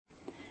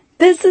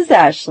This is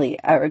Ashley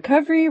at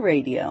Recovery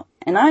Radio,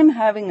 and I'm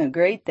having a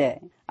great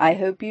day. I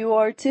hope you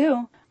are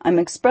too. I'm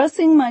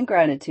expressing my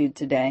gratitude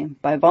today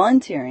by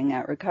volunteering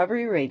at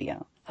Recovery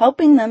Radio,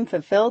 helping them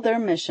fulfill their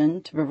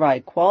mission to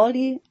provide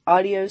quality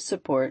audio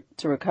support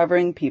to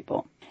recovering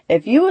people.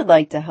 If you would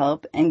like to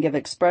help and give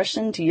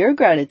expression to your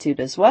gratitude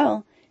as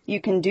well,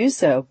 you can do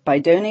so by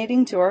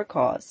donating to our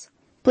cause.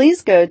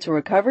 Please go to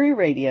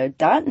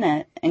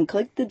recoveryradio.net and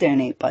click the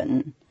donate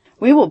button.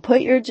 We will put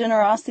your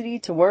generosity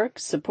to work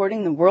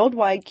supporting the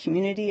worldwide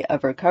community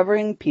of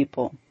recovering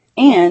people.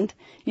 And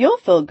you'll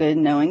feel good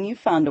knowing you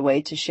found a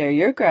way to share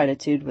your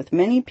gratitude with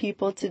many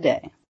people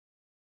today.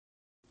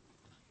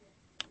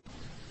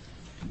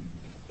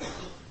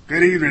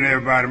 Good evening,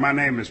 everybody. My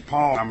name is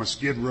Paul. I'm a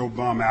Skid Row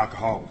bum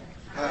alcoholic.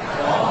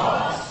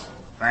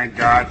 Thank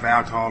God for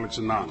Alcoholics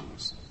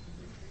Anonymous.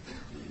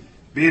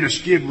 Being a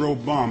Skid Row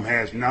bum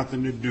has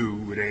nothing to do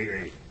with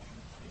AA.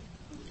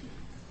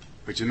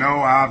 But you know,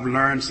 I've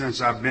learned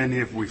since I've been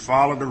here, if we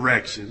follow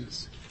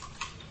directions,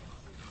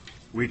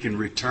 we can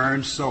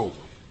return sober.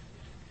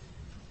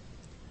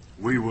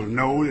 We will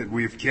know that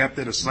we've kept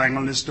it a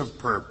singleness of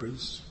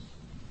purpose,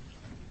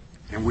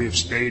 and we have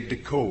stayed the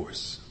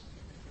course,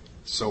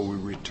 so we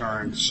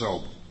return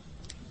sober.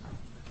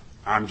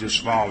 I'm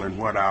just following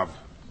what I've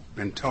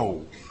been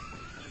told.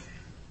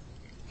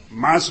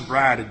 My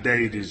sobriety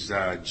date is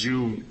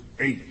June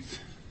 8th,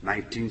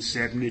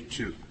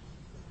 1972.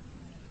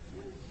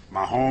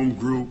 My home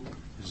group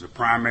is a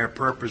primary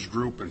purpose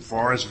group in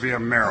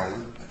Forestville,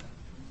 Maryland,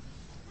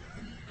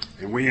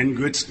 and we're in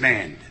good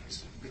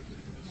standings.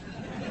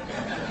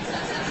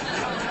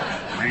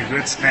 We're in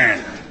good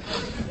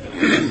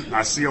standings.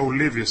 I see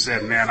Olivia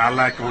said, man, I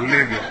like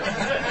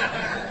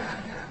Olivia.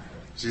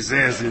 She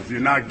says, if you're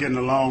not getting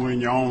along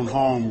in your own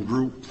home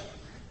group,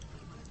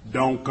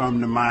 don't come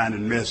to mine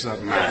and mess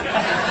up mine.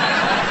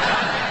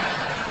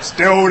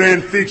 Stay over there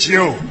and fix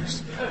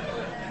yours.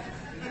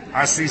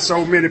 I see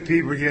so many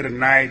people here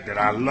tonight that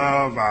I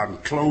love, I'm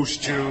close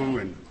to,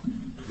 and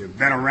they've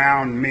been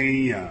around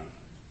me, and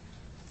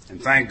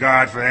thank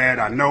God for that.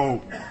 I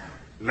know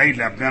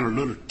lately I've been a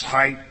little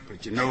tight,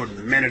 but you know,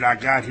 the minute I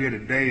got here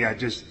today,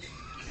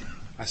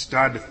 I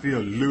started to feel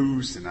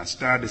loose, and I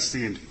started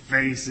seeing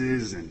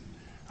faces, and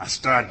I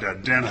started to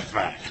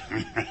identify.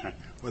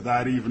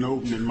 Without even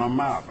opening my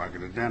mouth, I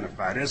could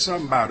identify. There's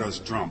something about us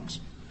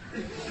drunks.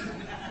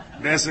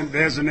 There's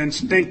an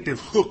instinctive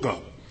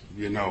hookup.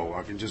 You know,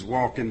 I can just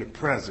walk in the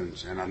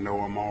presence and I know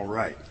I'm all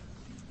right.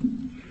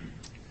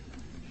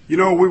 You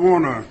know, we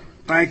want to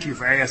thank you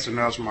for asking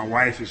us. My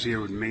wife is here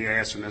with me,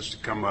 asking us to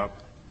come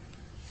up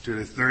to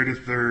the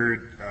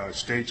 33rd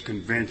States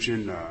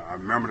Convention. I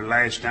remember the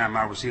last time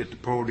I was here at the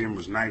podium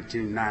was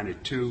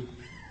 1992,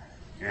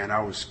 and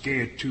I was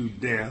scared to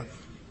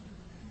death,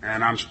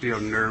 and I'm still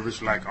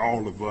nervous like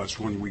all of us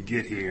when we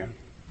get here.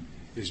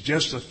 It's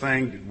just a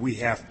thing that we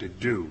have to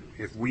do.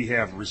 If we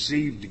have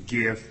received the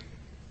gift,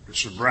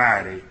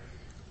 sobriety,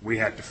 we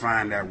have to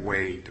find that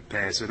way to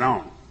pass it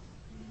on.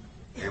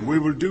 And we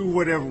will do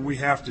whatever we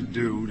have to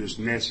do that's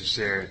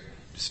necessary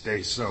to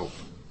stay sober.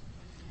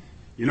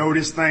 You know,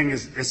 this thing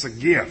it's a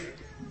gift,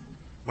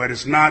 but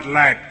it's not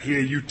like, here,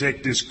 you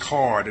take this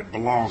card that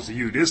belongs to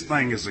you. This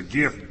thing is a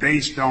gift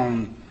based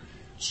on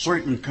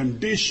certain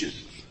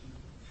conditions.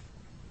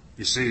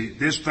 You see,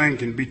 this thing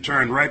can be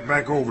turned right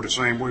back over the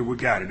same way we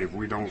got it if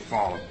we don't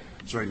follow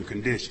certain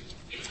conditions.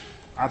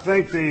 I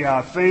think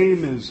the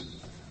theme is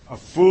a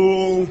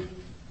full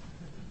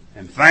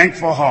and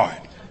thankful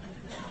heart.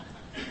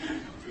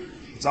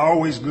 It's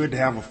always good to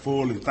have a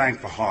full and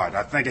thankful heart.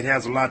 I think it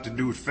has a lot to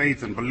do with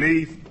faith and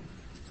belief.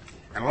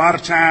 And a lot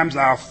of times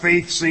our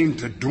faith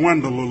seems to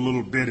dwindle a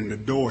little bit and the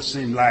door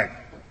seems like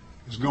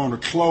it's going to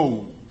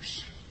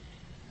close.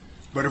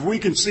 But if we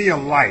can see a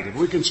light, if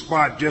we can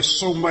spot just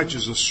so much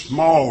as a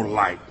small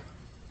light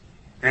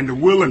and the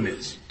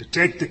willingness to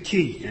take the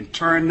key and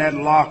turn that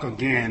lock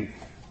again,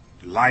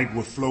 the light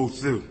will flow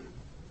through.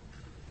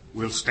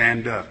 We'll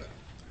stand up.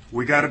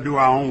 We got to do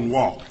our own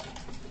walk.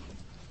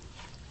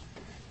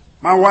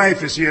 My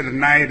wife is here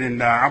tonight, and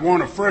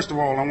first of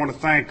all, I want to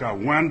thank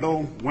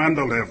Wendell.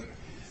 Wendell has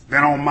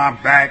been on my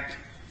back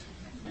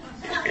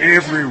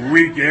every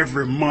week,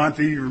 every month.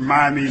 He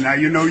remind me, now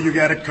you know you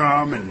got to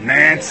come, and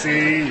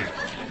Nancy.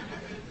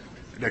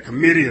 The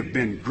committee have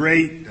been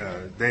great.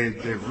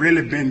 They've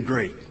really been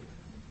great.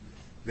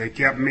 They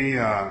kept me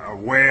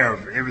aware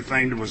of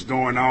everything that was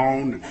going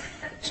on.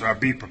 So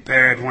I'd be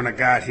prepared when I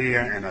got here,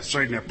 and I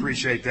certainly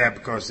appreciate that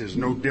because there's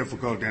no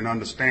difficulty in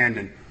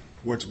understanding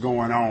what's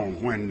going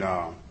on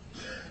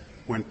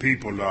when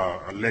people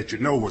let you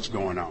know what's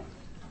going on.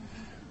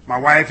 My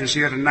wife is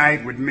here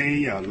tonight with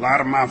me. A lot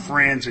of my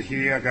friends are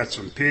here. I got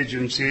some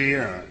pigeons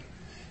here.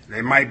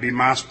 They might be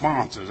my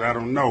sponsors. I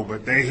don't know,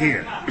 but they're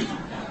here.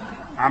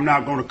 I'm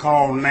not going to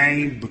call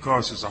names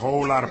because there's a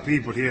whole lot of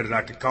people here that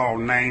I could call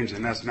names,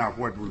 and that's not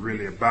what we're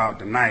really about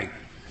tonight.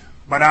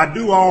 But I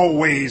do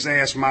always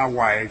ask my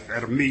wife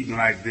at a meeting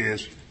like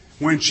this,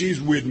 when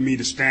she's with me,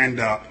 to stand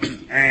up.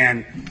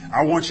 And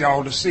I want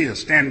y'all to see her.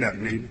 Stand up,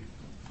 Nita.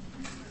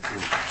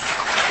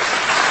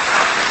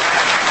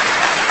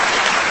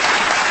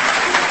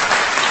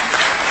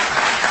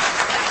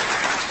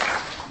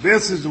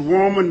 This is the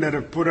woman that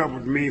have put up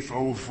with me for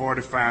over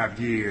 45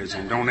 years,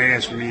 and don't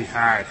ask me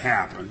how it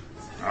happened.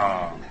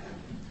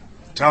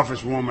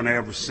 Toughest woman I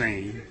ever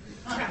seen.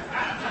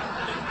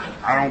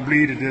 I don't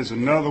believe that there's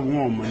another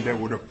woman that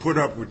would have put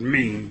up with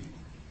me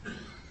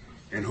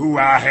and who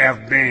I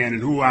have been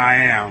and who I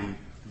am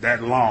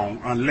that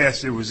long,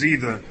 unless it was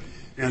either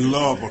in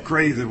love or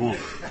crazy woman.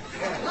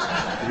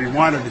 It'd be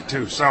one of the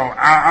two. So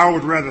I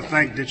would rather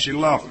think that she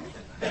loved me.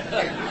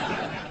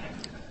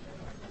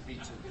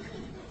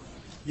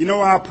 You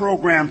know, our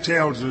program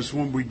tells us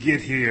when we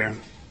get here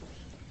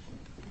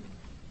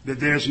that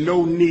there's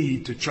no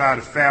need to try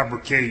to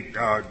fabricate,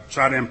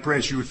 try to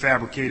impress you with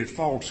fabricated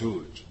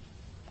falsehoods,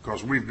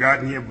 because we've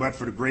gotten here but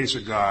for the grace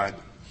of God,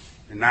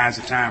 and now is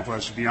the time for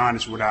us to be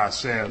honest with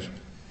ourselves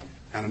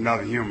and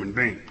another human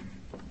being.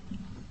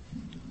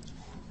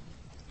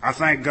 I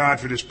thank God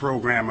for this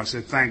program. I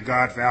said thank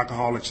God for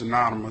Alcoholics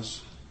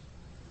Anonymous.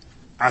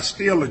 I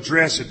still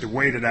address it the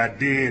way that I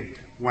did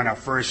when I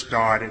first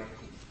started,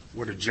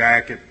 with a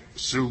jacket,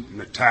 suit,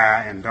 and a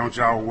tie. And don't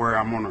y'all worry,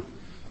 I'm going to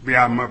be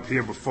out up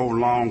here before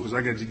long, because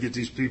I got to get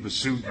these people's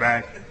suit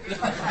back.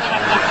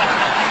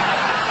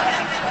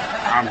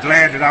 I'm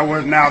glad that I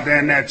wasn't out there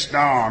in that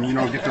storm, you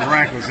know, get the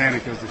wrinkles in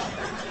it, because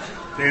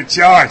they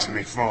charged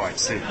me for it,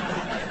 see.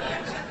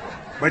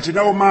 But you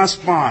know, my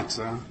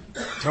sponsor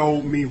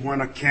told me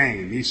when I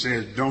came, he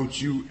says,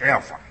 don't you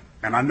ever,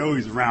 and I know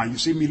he's around. You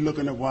see me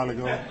looking a while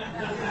ago?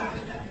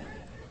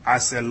 I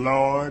said,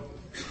 Lord,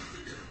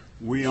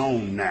 we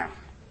own now.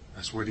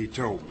 That's what he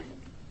told me.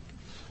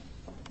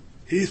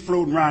 He's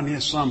floating around here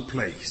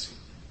someplace.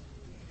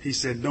 He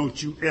said,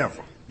 don't you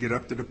ever get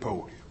up to the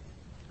podium.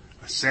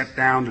 I sat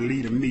down to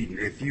lead a meeting.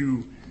 If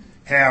you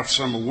have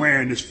some of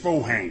wearing this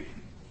forehang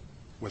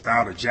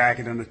without a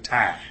jacket and a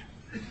tie,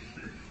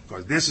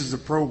 because this is the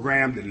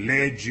program that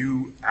led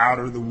you out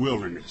of the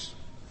wilderness,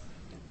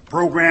 the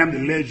program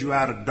that led you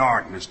out of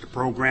darkness, the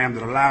program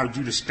that allowed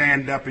you to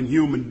stand up in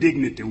human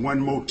dignity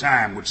one more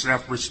time with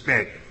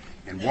self-respect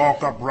and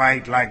walk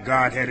upright like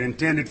God had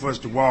intended for us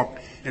to walk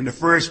in the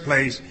first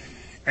place.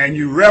 And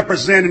you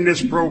representing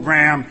this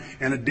program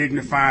in a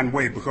dignified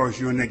way, because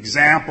you're an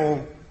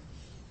example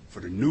for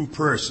the new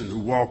person who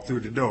walked through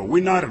the door.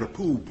 We're not at a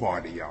pool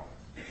party, y'all.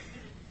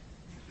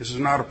 This is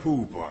not a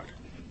pool party.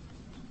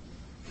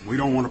 We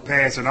don't want to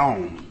pass it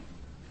on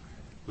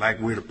like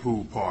we're at a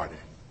pool party.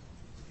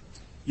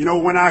 You know,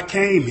 when I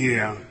came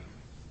here,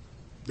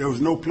 there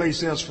was no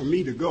place else for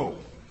me to go.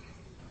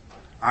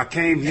 I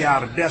came here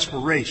out of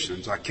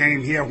desperations. I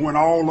came here when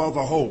all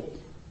other hope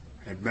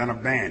had been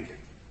abandoned.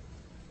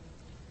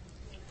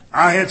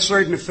 I had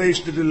certainly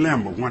faced a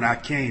dilemma when I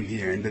came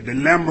here, and the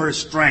dilemma is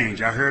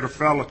strange. I heard a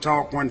fellow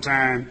talk one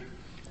time,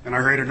 and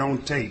I heard it on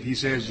tape. He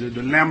says the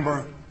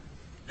dilemma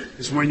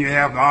is when you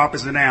have the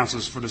opposite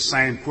answers for the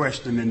same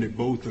question and they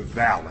both are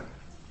valid.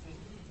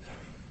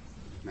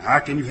 Now, how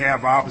can you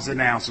have opposite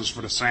answers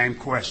for the same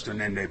question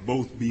and they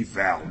both be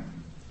valid?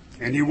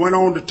 And he went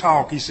on to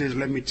talk. He says,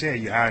 let me tell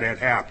you how that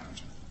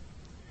happens.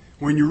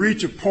 When you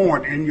reach a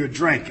point in your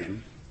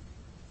drinking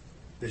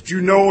that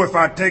you know, if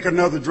I take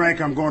another drink,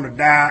 I'm going to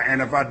die,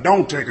 and if I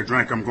don't take a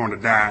drink, I'm going to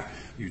die,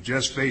 you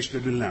just faced a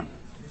dilemma.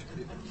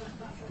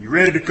 You're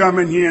ready to come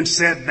in here and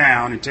sit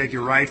down and take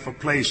your rightful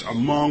place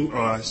among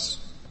us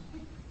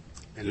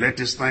and let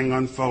this thing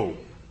unfold.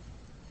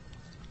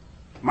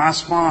 My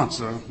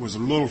sponsor was a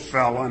little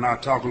fella, and I'll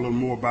talk a little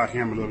more about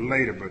him a little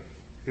later, but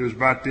it was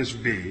about this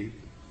big.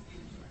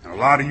 And a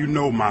lot of you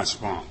know my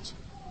sponsor.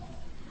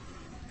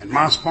 And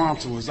my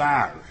sponsor was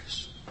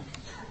Irish.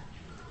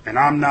 And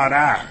I'm not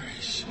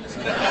Irish.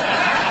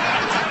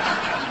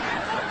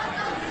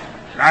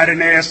 I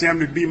didn't ask them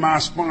to be my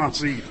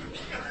sponsor either.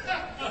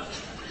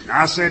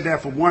 Now, I said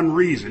that for one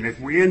reason. If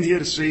we're in here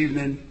this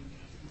evening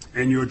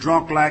and you're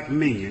drunk like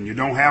me and you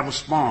don't have a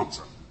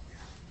sponsor,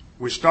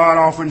 we start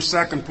off in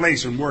second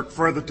place and work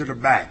further to the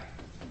back.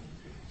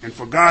 And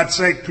for God's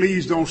sake,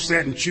 please don't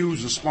sit and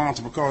choose a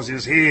sponsor because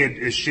his head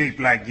is shaped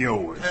like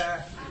yours.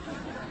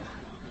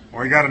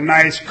 Or he got a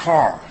nice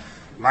car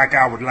like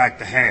I would like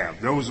to have.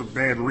 Those are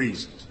bad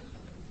reasons.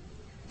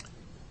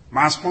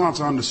 My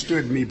sponsor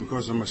understood me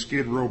because I'm a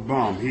Skid Row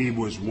bum. He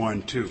was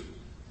one too.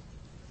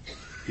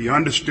 He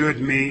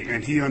understood me,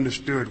 and he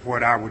understood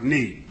what I would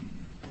need.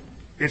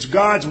 It's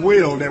God's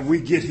will that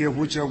we get here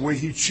whichever way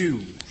he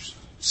chooses.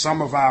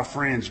 Some of our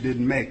friends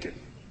didn't make it.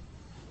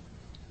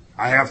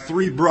 I have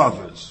 3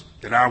 brothers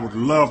that I would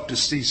love to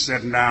see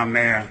sitting down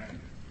there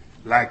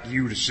like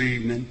you this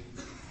evening,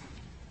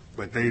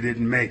 but they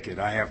didn't make it.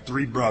 I have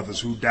 3 brothers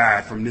who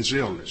died from this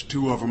illness,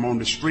 2 of them on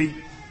the street,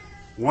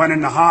 1 in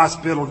the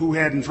hospital who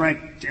hadn't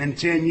drank in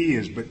 10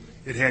 years, but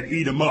it had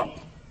eat him up.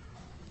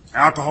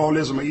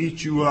 Alcoholism will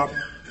eat you up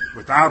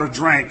without a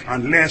drink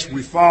unless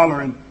we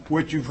following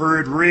what you've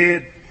heard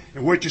read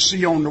and what you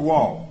see on the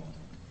wall.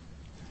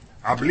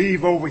 I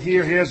believe over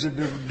here, here's the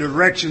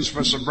directions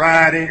for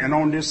sobriety, and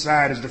on this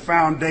side is the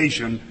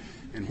foundation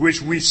in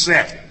which we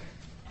set.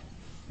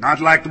 Not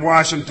like the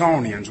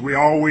Washingtonians. We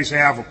always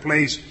have a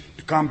place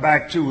to come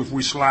back to if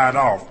we slide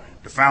off.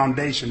 The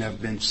foundation has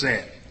been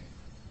set.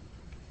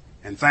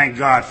 And thank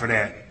God for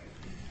that.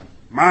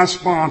 My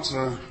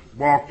sponsor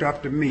walked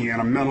up to me in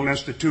a mental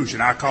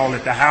institution. I call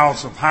it the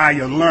House of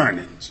Higher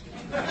Learnings.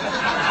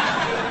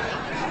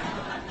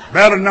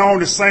 Better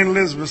known as St.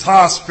 Elizabeth's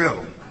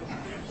Hospital,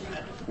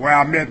 where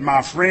I met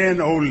my friend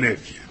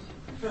Olivia.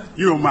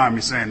 You don't mind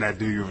me saying that,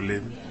 do you,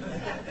 Olivia?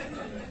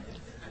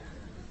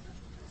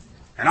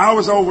 And I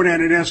was over there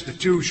in an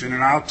institution,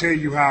 and I'll tell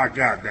you how I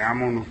got there. I'm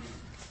going to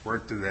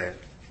work to that.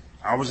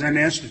 I was in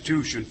the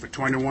institution for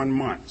 21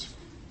 months.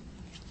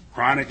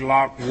 Chronic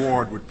locked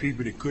ward with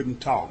people that couldn't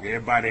talk.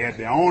 Everybody had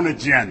their own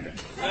agenda.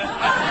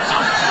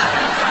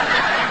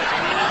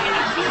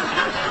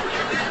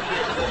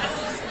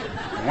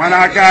 When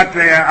I got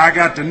there, I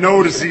got to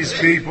notice these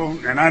people,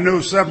 and I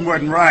knew something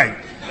wasn't right.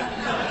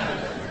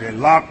 But they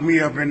locked me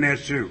up in there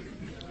too.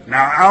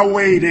 Now, I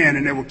weighed in,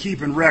 and they were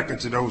keeping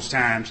records of those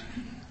times.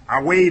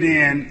 I weighed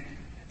in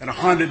at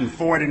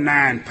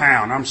 149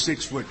 pounds. I'm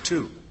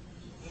 6'2".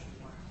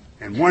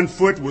 And one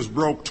foot was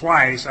broke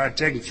twice. I'd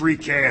taken 3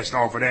 casts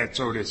off of that,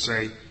 so they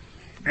say.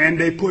 And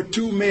they put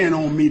 2 men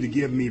on me to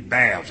give me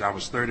baths. I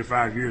was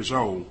 35 years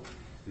old,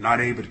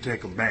 not able to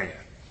take a bath.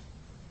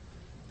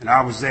 And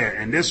I was there.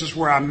 And this is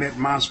where I met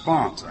my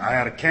sponsor. I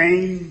had a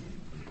cane,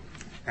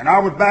 and I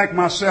would back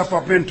myself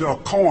up into a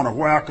corner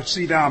where I could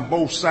see down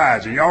both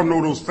sides. And y'all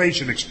know those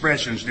facial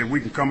expressions that we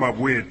can come up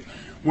with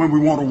when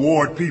we want to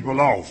ward people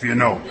off, you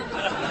know.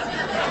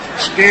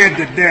 Scared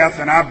to death,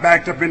 and I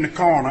backed up in the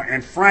corner.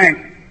 And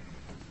Frank,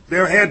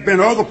 there had been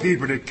other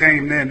people that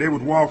came there, and they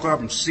would walk up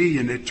and see,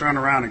 and they'd turn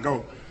around and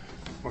go.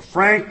 But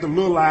Frank, the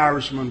little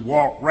Irishman,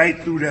 walked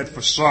right through that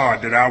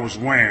facade that I was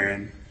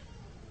wearing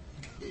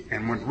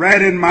and went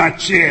right in my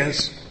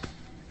chest,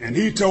 and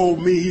he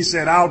told me, he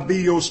said, I'll be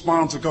your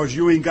sponsor because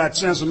you ain't got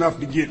sense enough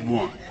to get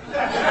one.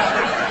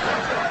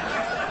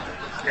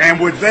 And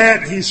with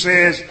that, he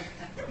says,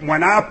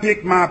 when I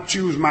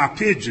choose my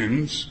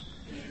pigeons,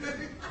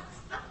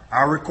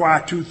 I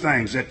require 2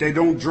 things, that they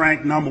don't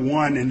drink, number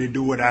 1, and they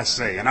do what I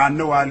say. And I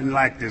know I didn't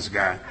like this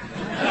guy.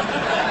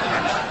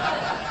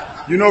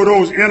 You know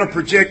those inner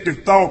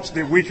projected thoughts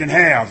that we can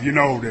have, you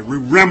know, that we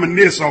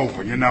reminisce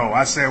over, you know.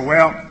 I said,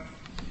 well,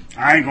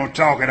 I ain't going to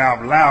talk it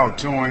out loud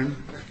to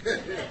him.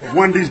 But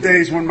one of these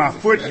days when my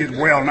foot gets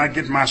well and I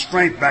get my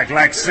strength back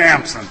like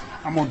Samson,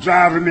 I'm going to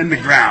drive him in the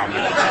ground.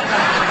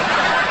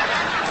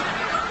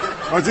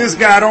 Because this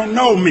guy don't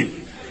know me.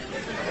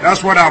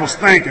 That's what I was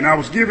thinking. I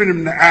was giving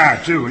him the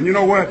eye, too. And you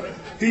know what?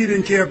 He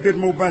didn't care a bit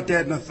more about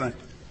that than nothing.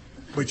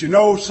 But you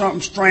know,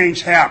 something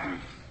strange happened.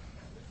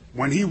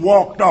 When he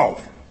walked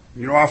off,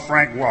 you know how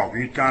Frank walked.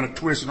 He kind of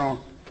twisted on.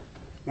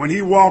 When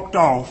he walked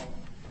off,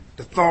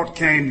 the thought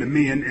came to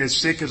me, and as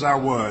sick as I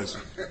was,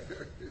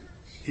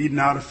 he's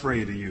not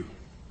afraid of you.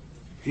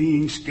 He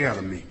ain't scared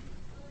of me.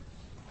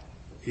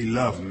 He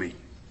loved me.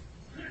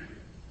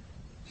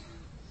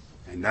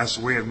 And that's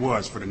the way it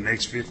was for the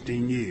next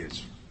 15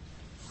 years.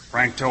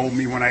 Frank told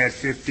me when I had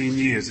 15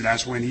 years, and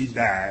that's when he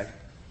died,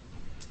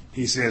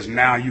 he says,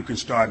 now you can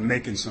start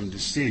making some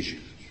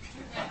decisions.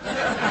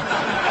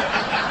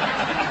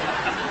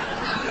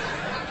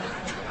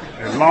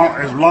 As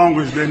long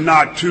as they're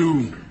not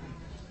too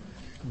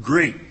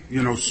great,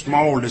 you know,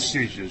 small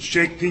decisions.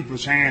 Shake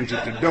people's hands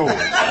at the door.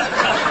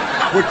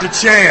 Put the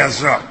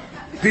chairs up.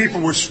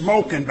 People were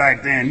smoking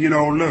back then, you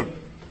know, look,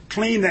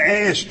 clean the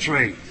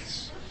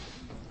ashtrays.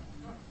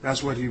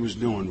 That's what he was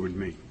doing with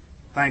me.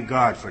 Thank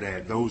God for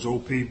that. Those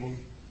old people,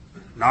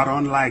 not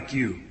unlike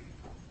you,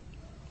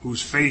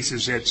 whose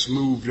faces had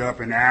smoothed up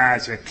and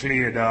eyes had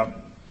cleared up,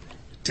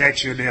 the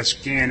texture of their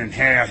skin and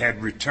hair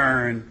had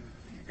returned,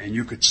 and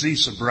you could see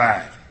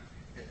sobriety.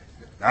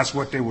 That's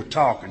what they were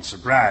talking,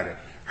 sobriety.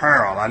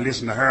 Harold, I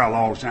listen to Harold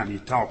all the time. He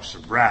talks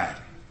sobriety.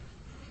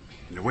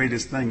 And the way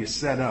this thing is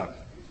set up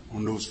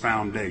on those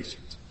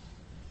foundations.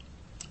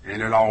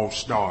 And it all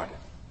started.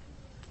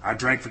 I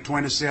drank for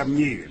 27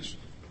 years.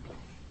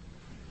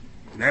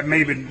 That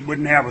maybe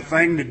wouldn't have a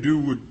thing to do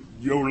with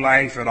your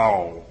life at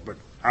all, but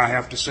I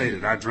have to say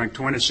that I drank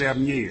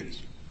 27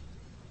 years.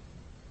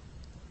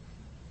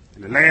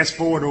 In the last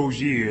 4 of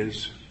those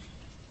years,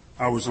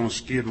 I was on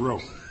Skid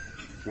Row,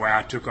 where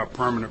I took up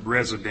permanent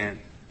residence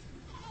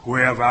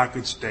wherever I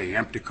could stay,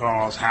 empty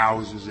cars,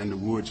 houses, in the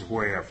woods,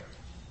 wherever.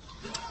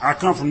 I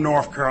come from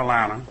North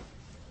Carolina,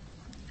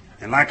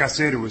 and like I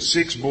said, it was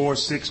 6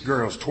 boys, 6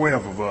 girls,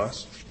 12 of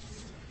us.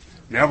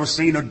 Never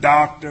seen a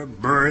doctor,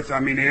 birth.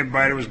 I mean,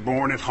 everybody was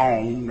born at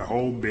home, the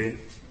whole bit.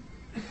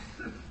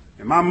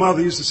 And my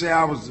mother used to say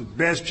I was the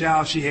best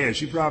child she had.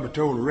 She probably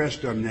told the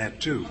rest of them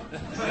that, too.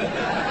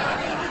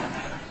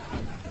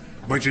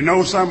 But you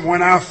know something?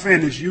 When I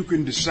finish, you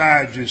can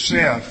decide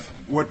yourself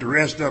what the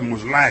rest of them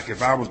was like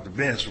if I was the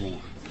best one.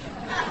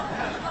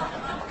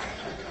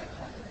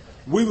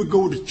 We would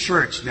go to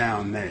church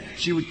down there.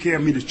 She would carry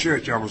me to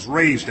church. I was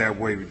raised that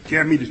way. Would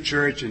carry me to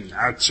church, and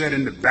I'd sit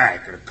in the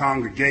back of the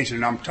congregation.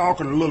 And I'm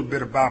talking a little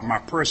bit about my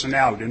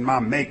personality and my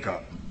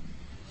makeup.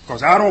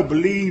 Because I don't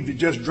believe that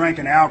just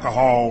drinking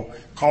alcohol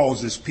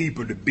causes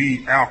people to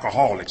be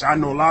alcoholics. I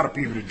know a lot of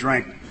people that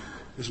drink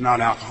that's not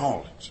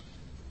alcoholics.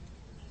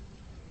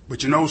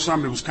 But you know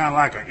something? It was kind of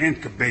like an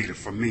incubator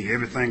for me.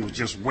 Everything was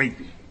just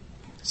waiting.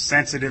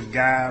 Sensitive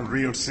guy,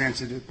 real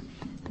sensitive,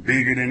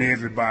 bigger than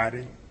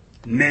everybody,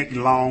 neck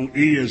long,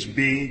 ears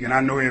big, and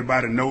I know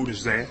everybody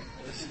noticed that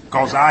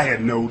because I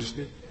had noticed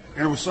it, and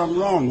there was something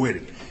wrong with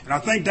it. And I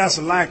think that's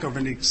a lack of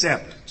an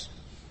acceptance.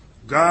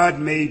 God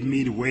made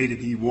me the way that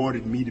he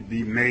wanted me to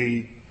be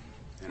made,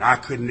 and I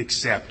couldn't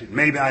accept it.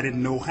 Maybe I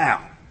didn't know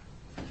how.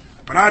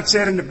 But I'd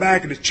sit in the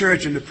back of the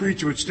church, and the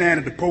preacher would stand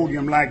at the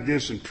podium like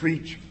this and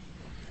preach.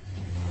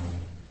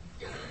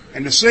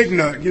 And the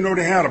signal, you know,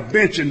 they had a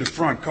bench in the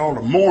front called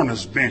a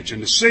mourner's bench,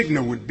 and the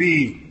signal would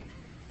be,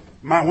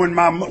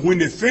 when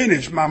they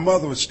finished, my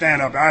mother would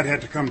stand up. I'd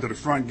have to come to the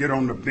front, get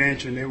on the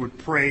bench, and they would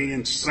pray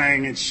and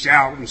sing and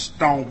shout and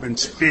stomp and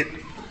spit.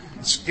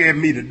 It scared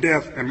me to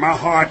death, and my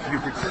heart,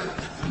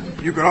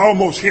 you could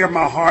almost hear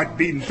my heart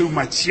beating through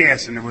my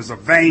chest, and there was a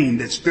vein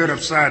that stood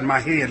upside my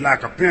head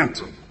like a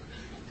pencil.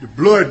 The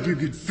blood, you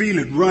could feel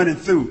it running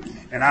through,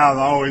 and I was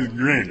always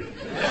grinning.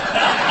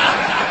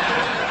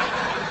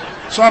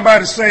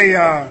 Somebody say,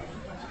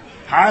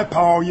 hi,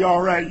 Paul, you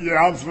all right? Yeah,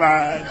 I'm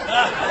fine.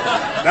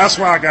 That's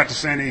why I got to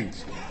St.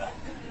 E's.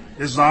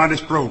 This is an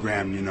honest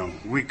program, you know.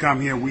 We come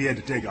here, we had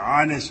to take an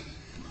honest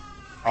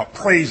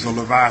appraisal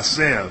of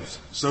ourselves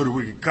so that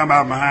we could come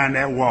out behind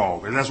that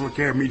wall. And that's what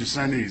carried me to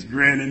St. E's,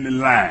 grinning and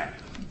lying.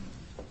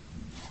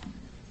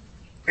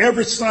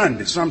 Every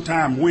Sunday,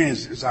 sometime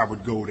Wednesdays, I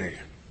would go there.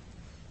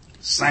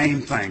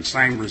 Same thing,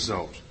 same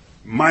results.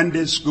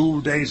 Mondays, school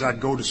days,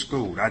 I'd go to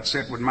school. I'd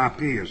sit with my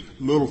peers,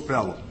 little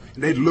fellow.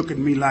 And they'd look at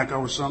me like I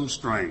was something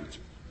strange.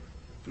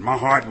 And my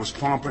heart was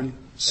pumping,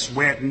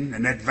 sweating,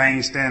 and that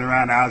vein standing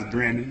around, I was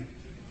grinning.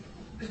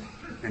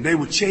 And they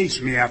would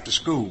chase me after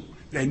school.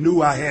 They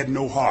knew I had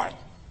no heart.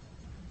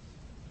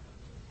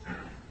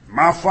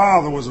 My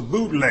father was a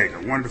bootlegger,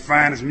 one of the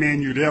finest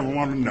men you'd ever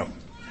want to know.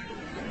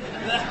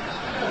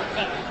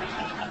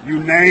 You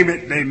name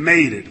it, they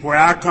made it. Where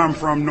I come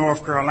from,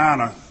 North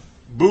Carolina,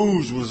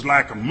 booze was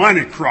like a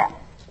money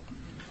crop.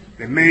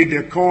 They made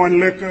their corn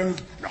liquor,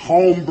 the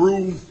home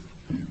brew,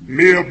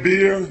 mill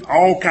beer,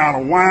 all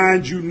kind of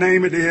wines, you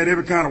name it. They had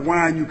every kind of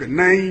wine you could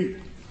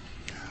name.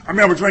 I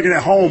remember drinking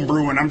that home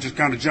brew, and I'm just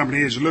kind of jumping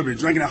ahead a little bit,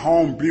 drinking that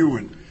home brew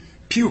and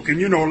puking.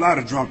 You know, a lot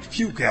of drunks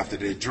puke after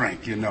they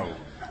drink, you know.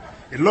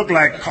 It looked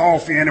like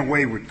coffee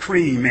anyway with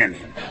cream in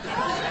it.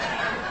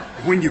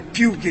 When you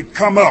puke, it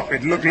come up.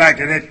 It looked like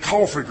it had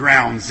coffee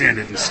grounds in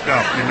it and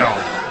stuff, you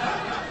know.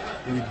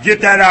 And you get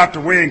that out the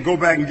way and go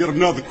back and get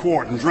another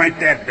quart and drink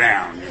that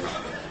down, you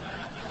know.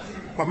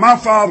 But my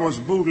father was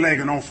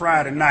bootlegging on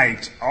Friday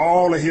nights.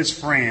 All of his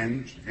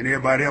friends and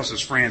everybody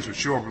else's friends would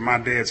show up at my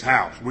dad's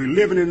house. We were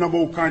living in them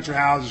old country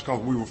houses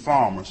because we were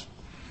farmers.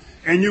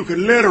 And you could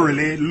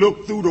literally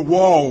look through the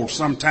walls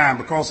sometime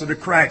because of the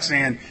cracks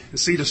in and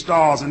see the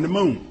stars and the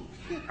moon.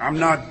 I'm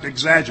not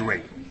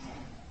exaggerating.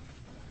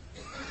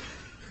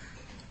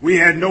 We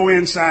had no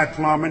inside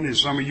plumbing, as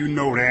some of you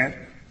know that.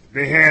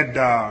 They had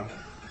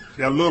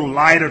their little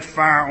lighted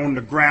fire on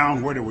the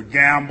ground where they would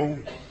gamble.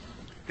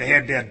 They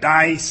had their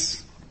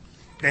dice.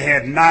 They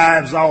had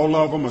knives, all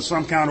of them, or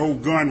some kind of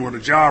old gun with a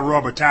jar of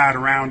rubber tied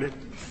around it.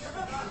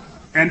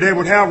 And they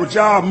would have a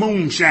jar of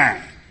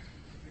moonshine.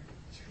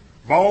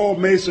 Ball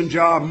mason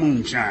jar of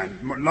moonshine.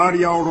 A lot of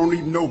y'all don't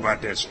even know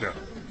about that stuff.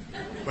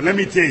 But let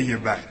me tell you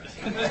about it.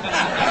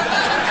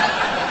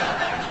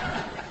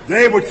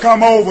 They would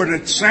come over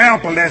to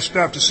sample that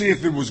stuff to see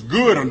if it was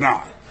good or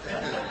not.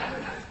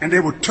 And they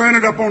would turn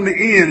it up on the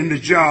end in the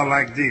jar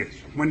like this.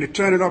 When they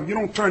turn it up, you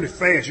don't turn it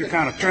fast, you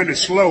kind of turn it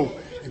slow.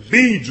 And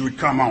beads would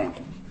come on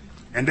it.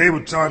 And they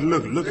would start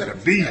looking, look at the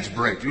beads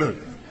break, look.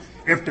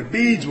 If the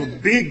beads were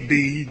big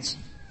beads,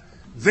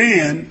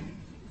 then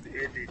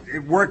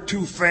it worked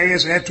too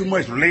fast, it had too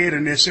much lead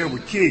in there, so it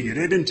would kill you.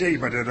 They didn't tell you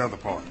about that other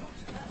part.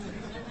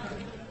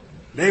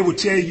 They would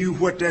tell you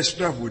what that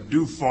stuff would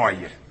do for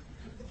you.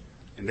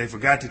 And they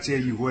forgot to tell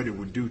you what it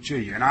would do to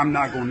you. And I'm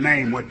not going to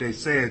name what they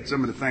said,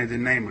 some of the things they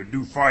named would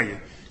do for you,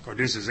 because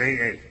this is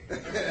AA.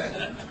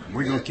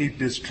 We're going to keep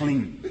this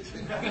clean.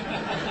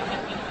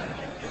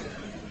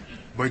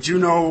 But you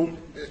know,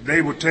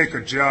 they would take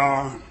a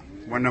jar,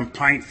 one of them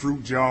pint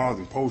fruit jars,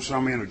 and pour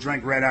some in, or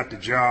drink right out the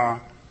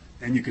jar.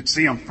 And you could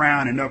see them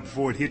frowning up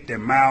before it hit their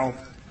mouth.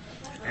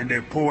 And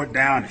they'd pour it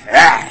down,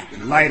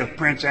 and light a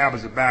Prince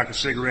Albert's tobacco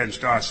cigarette and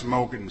start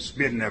smoking and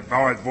spitting. Their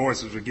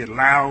voices would get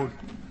loud.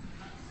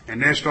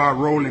 And they'd start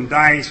rolling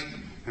dice,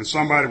 and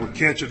somebody would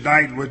catch a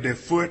dice with their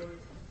foot,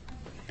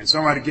 and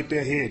somebody get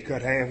their head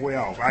cut halfway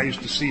off. I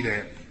used to see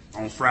that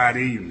on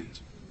Friday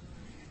evenings.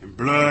 And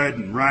blood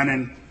and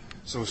running.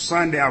 So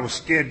Sunday I was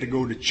scared to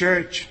go to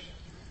church.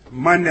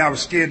 Monday I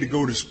was scared to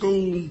go to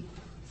school.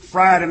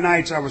 Friday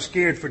nights I was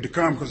scared for it to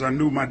come because I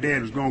knew my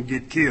dad was going to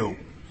get killed.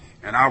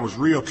 And I was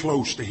real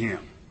close to him.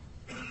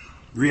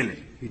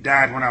 Really. He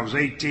died when I was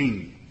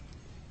 18.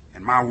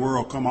 And my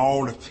world come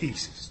all to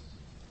pieces.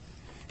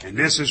 And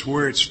this is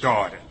where it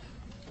started.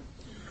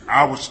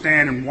 I would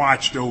stand and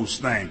watch those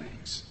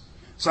things.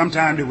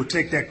 Sometimes they would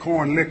take that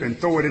corn liquor and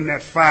throw it in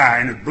that fire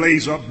and it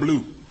blaze up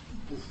blue.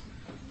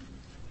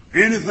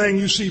 Anything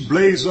you see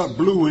blaze up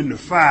blue in the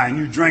fire and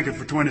you drink it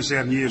for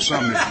 27 years,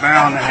 something is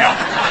bound to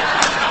happen.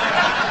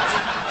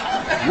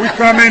 We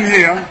come in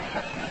here,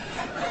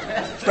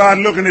 start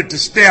looking at the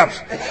steps,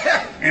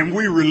 and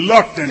we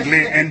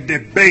reluctantly and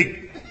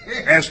debate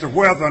as to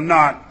whether or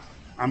not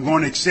I'm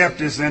going to accept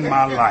this in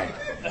my life.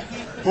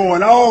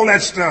 Pouring all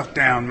that stuff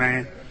down,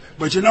 man.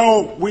 But you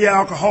know, we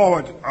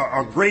alcoholics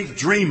are great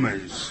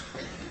dreamers.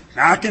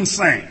 Now, I can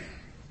sing.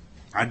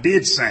 I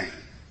did sing.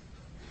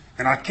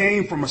 And I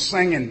came from a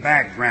singing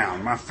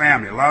background. My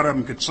family, a lot of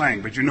them could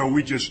sing. But you know,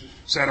 we just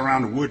sat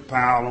around the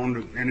woodpile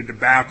in the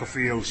tobacco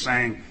field,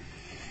 sang.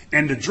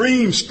 And the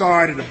dream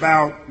started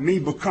about me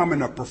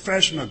becoming a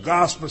professional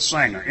gospel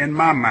singer in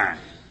my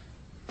mind,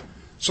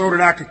 so that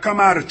I could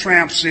come out of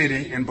Tramp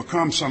City and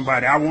become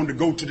somebody. I wanted to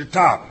go to the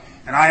top.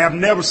 And I have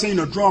never seen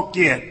a drunk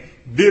yet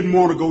didn't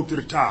want to go to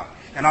the top.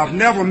 And I've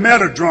never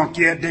met a drunk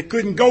yet that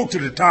couldn't go to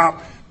the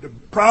top. The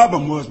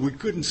problem was we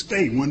couldn't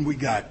stay when we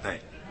got there.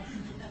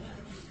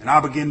 And I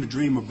began to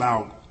dream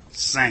about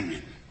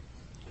singing.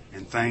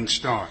 And things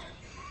started.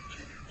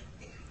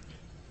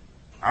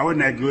 I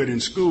wasn't that good in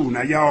school.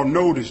 Now, y'all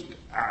noticed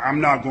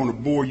I'm not going to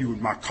bore you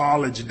with my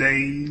college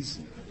days.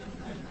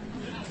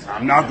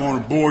 I'm not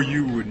going to bore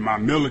you with my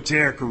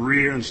military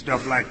career and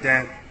stuff like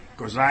that,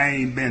 because I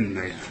ain't been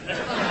there.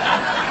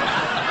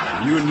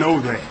 You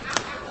know that.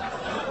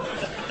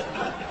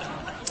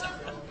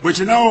 But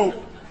you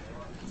know,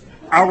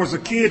 I was a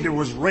kid that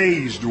was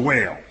raised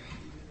well.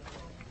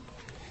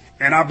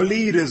 And I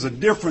believe there's a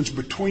difference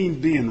between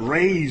being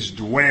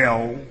raised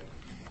well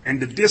and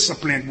the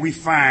discipline we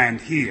find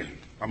here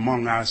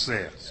among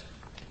ourselves.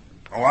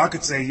 Oh, I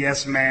could say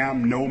yes,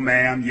 ma'am, no,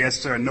 ma'am, yes,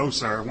 sir, no,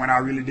 sir, when I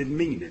really didn't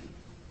mean it.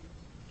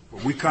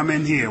 But we come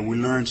in here, we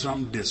learn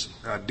something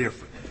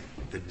different.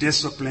 The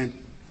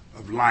discipline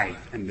of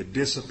life and the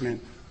discipline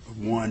of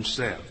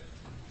oneself.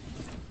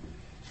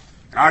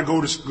 And I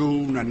go to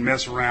school and I'd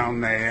mess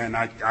around there, and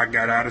I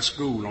got out of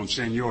school on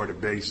seniority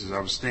basis. I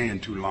was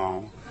staying too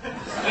long.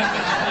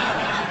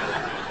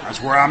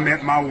 That's where I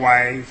met my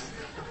wife.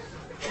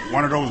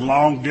 One of those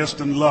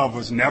long-distance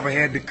lovers, never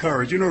had the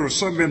courage. You know, there was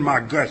something in my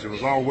guts that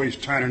was always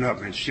turning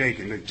up and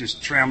shaking, and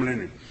just trembling,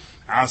 and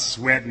I was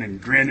sweating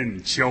and grinning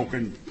and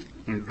choking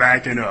and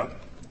backing up.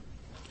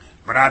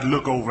 But I'd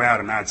look over at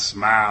her and I'd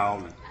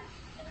smile.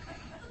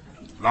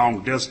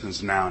 Long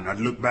distance now, and I'd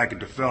look back at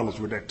the fellas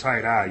with that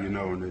tight eye, you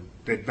know, and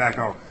they'd back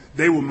off.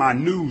 They were my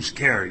news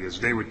carriers.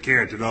 They would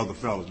carry it to the other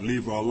fellas,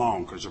 leave her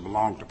alone because it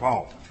belonged to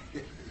Paul.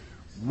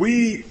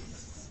 We,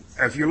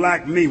 if you're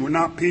like me, we're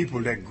not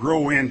people that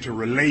grow into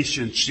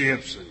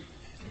relationships and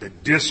the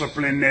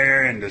discipline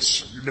there and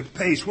the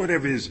pace,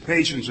 whatever it is, the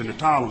patience and the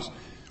tolerance.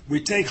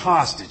 We take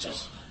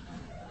hostages.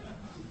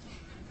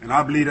 And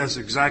I believe that's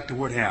exactly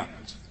what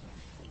happens.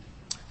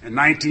 In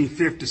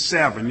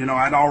 1957, you know,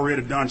 I'd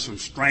already done some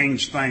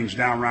strange things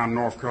down around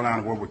North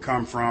Carolina where we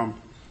come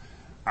from.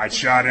 I'd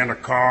shot in a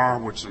car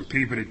with some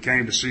people that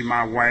came to see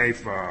my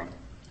wife.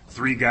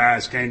 3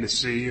 guys came to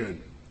see her.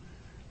 And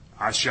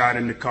I shot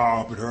in the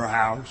car up at her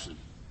house. And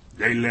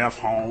they left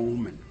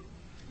home. And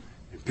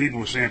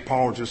people were saying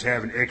Paul just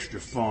having extra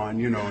fun,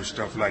 you know, and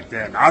stuff like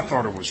that. And I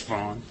thought it was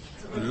fun.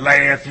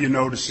 Laugh, you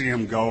know, to see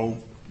him go.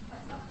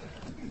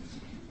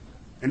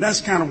 And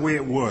that's kind of where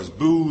it was.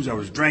 Booze, I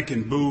was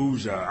drinking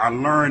booze. I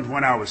learned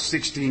when I was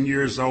 16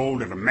 years old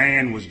that a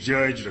man was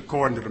judged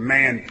according to the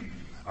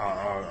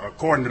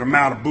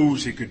amount of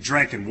booze he could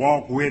drink and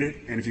walk with it.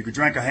 And if you could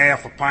drink a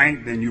half a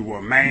pint, then you were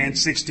a man.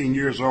 16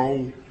 years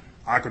old,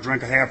 I could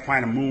drink a half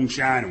pint of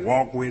moonshine and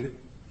walk with it.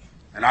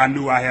 And I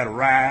knew I had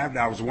arrived.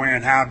 I was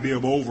wearing high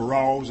bib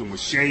overalls and was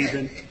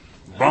shaving,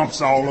 bumps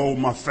all over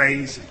my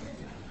face.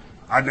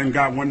 I done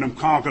got one of them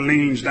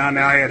concolines down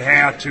there I had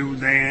hair to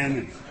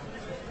then.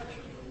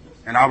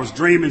 And I was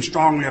dreaming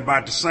strongly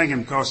about the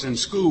singing because in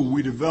school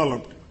we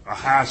developed a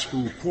high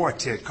school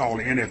quartet called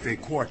the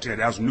NFA Quartet.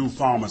 That was New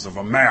Farmers of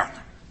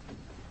America.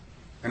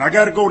 And I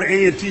got to go to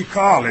A&T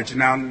College.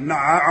 Now,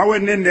 I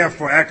wasn't in there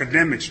for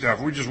academic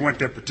stuff. We just went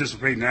there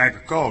participating in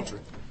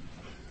agriculture.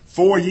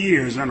 4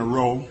 years in a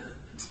row,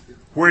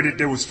 where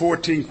there was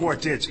 14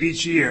 quartets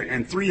each year,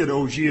 and 3 of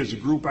those years, the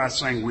group I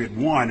sang with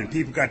won, and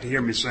people got to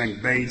hear me sing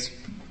bass,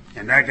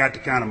 and that got to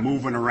kind of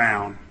moving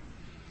around.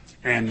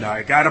 And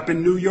I got up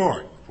in New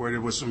York, where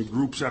there was some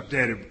groups up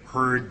there that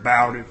heard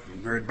about it,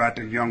 and heard about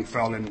the young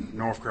fella in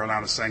North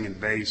Carolina singing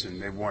bass,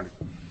 and they wanted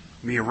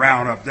me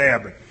around up there.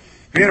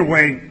 But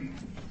anyway,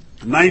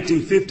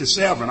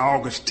 1957,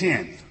 August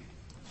 10th,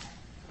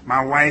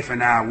 my wife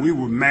and I, we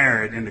were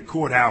married in the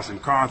courthouse in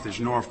Carthage,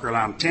 North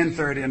Carolina,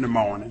 10:30 in the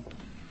morning,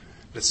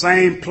 the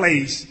same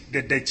place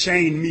that they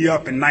chained me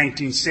up in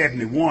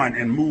 1971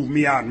 and moved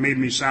me out and made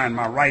me sign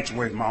my rights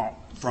away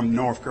from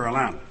North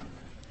Carolina.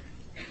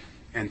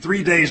 And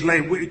 3 days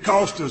later, it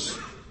cost us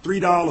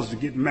 $3 to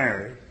get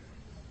married.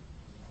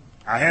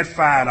 I had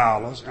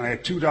 $5 and I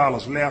had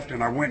 $2 left,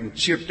 and I went and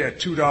chipped that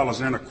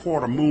 $2 in a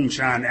quart of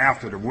moonshine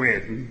after the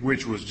wedding,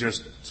 which was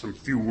just some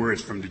few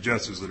words from the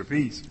justice of the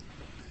peace.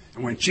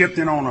 And when chipped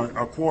in on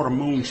a quart of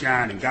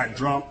moonshine and got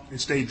drunk and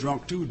stayed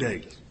drunk 2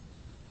 days.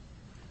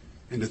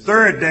 And the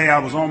third day, I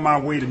was on my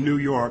way to New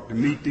York to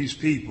meet these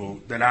people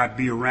that I'd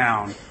be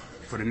around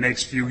for the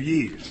next few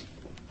years.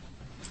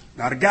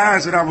 Now, the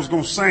guys that I was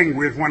going to sing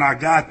with when I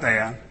got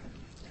there,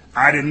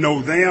 I didn't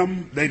know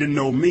them. They didn't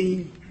know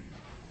me.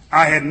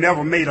 I had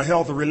never made a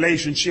healthy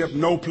relationship,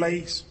 no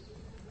place.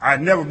 I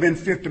had never been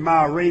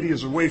 50-mile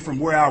radius away from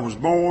where I was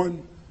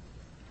born.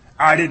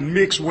 I didn't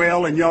mix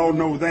well, and y'all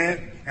know that.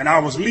 And I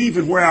was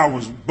leaving where I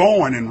was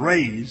born and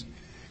raised,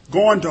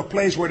 going to a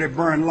place where they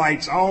burned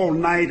lights all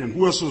night and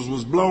whistles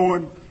was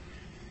blowing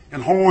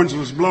and horns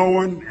was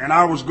blowing, and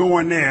I was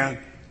going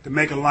there to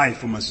make a life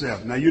for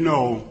myself. Now, you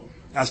know,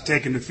 I was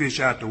taking the fish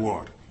out the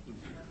water.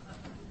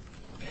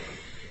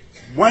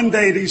 One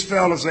day these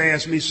fellas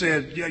asked me,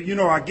 said, yeah, you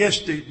know, I guess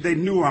they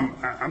knew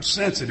I'm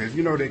sensitive.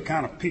 You know, they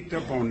kind of picked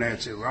up on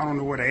that. Said, well, I don't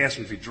know what they asked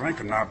me if he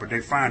drank or not, but they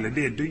finally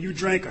did. Do you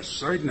drink? I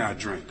certainly I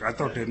drink. I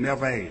thought they'd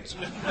never ask.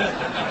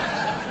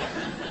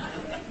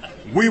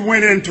 We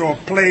went into a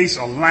place,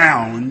 a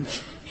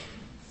lounge,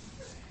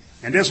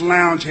 and this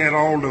lounge had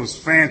all those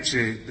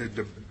fancy,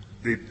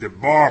 the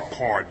bar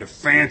part, the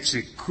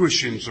fancy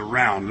cushions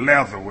around,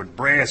 leather with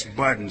brass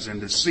buttons,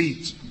 and the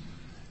seats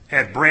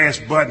had brass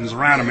buttons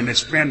around them, and they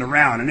spin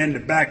around. And in the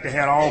back, they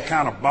had all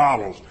kind of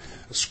bottles,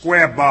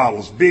 square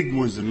bottles, big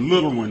ones and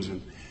little ones,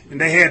 and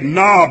they had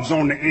knobs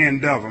on the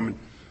end of them. And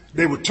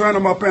they would turn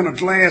them up in a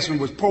glass and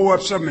would pour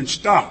up something and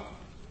stop.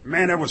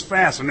 Man, that was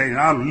fascinating.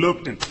 I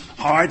looked, and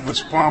heart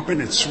was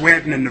pumping and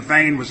sweating, and the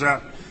vein was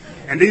up.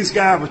 And these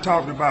guys were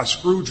talking about a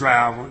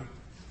screwdriver,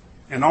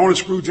 and the only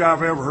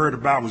screwdriver I ever heard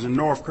about was in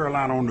North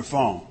Carolina on the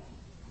phone.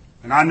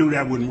 And I knew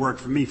that wouldn't work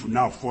for me from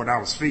now for what I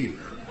was feeling.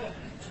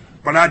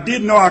 But I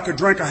did know I could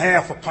drink a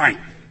half a pint.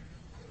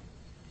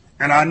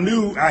 And I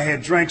knew I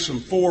had drank some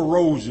Four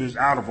Roses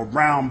out of a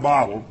brown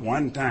bottle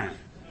one time.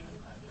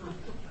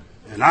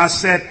 And I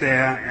sat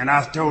there and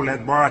I told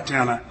that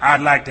bartender, I'd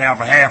like to have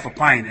a half a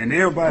pint. And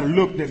everybody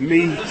looked at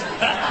me,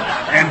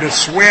 and the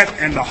sweat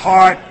and the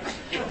heart,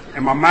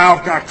 and my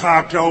mouth got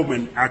cocked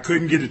open. I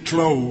couldn't get it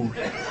closed.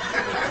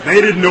 They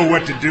didn't know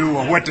what to do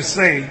or what to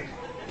say.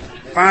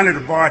 Finally,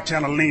 the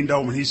bartender leaned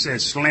over and he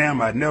said,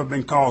 Slim, I'd never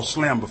been called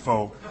Slim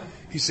before.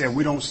 He said,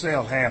 we don't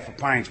sell half a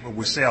pints, but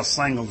we sell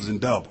singles and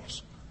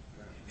doubles.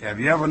 Have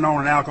you ever known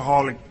an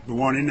alcoholic that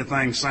want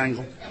anything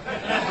single?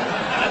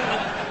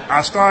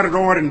 I started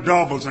ordering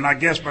doubles, and I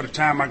guess by the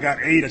time I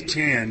got 8 or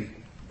 10,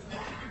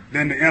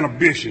 then the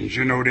inhibitions,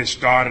 you know, they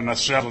started, and I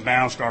settled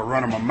down, started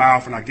running my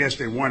mouth, and I guess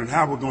they wondered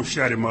how we're going to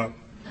shut him up.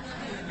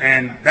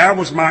 And that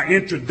was my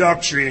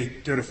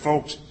introductory to the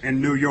folks in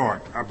New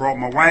York. I brought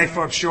my wife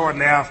up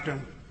shortly after.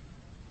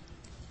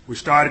 We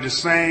started to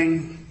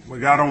sing. We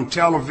got on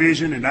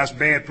television, and that's a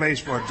bad place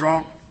for a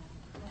drunk.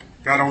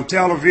 Got on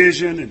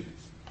television and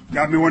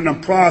got me one of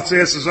them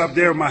processors up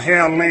there with my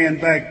hair laying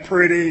back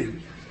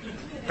pretty.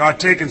 Got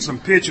taking some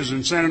pictures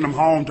and sending them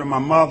home to my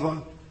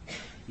mother,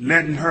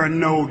 letting her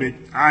know that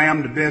I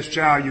am the best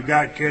child you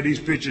got. Carry these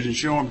pictures and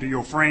show them to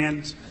your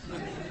friends.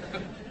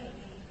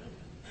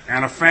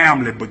 And a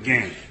family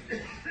began.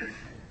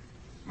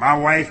 My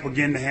wife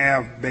began to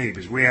have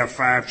babies. We have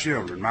 5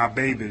 children. My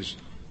baby's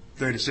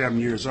 37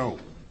 years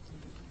old.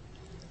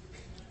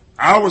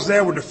 I was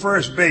there with the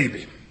first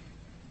baby.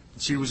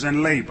 She was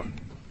in labor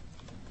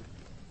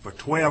for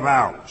 12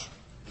 hours.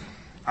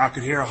 I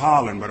could hear her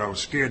hollering, but I was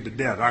scared to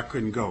death. I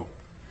couldn't go.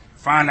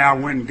 Finally, I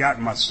went and got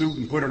my suit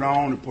and put it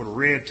on and put a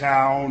red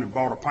tie on and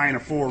bought a pint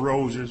of Four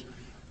Roses,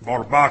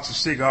 bought a box of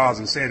cigars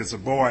and said it's a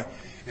boy,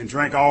 and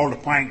drank all the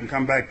pint and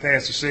come back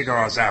past the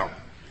cigars out.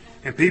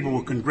 And people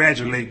were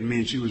congratulating me,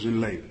 and she was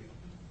in labor.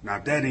 Now,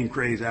 if that ain't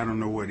crazy, I don't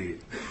know what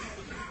is.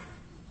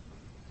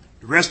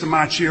 The rest of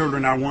my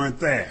children, I weren't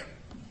there.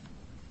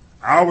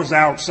 I was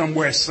out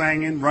somewhere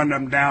singing, running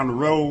up and down the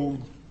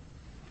road,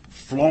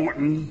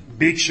 flaunting,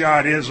 big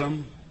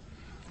shotism,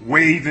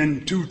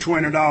 waving two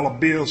 $20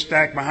 bills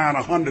stacked behind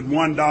a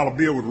 $101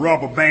 bill with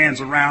rubber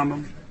bands around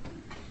them,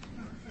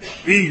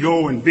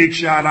 ego and big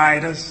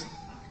shotitis.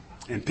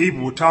 And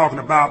people were talking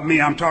about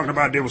me. I'm talking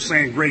about they were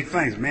saying great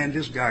things. Man,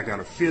 this guy got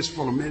a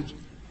fistful of midgets.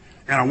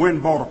 And I went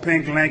and bought a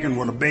pink Lincoln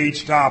with a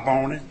beige top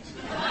on it.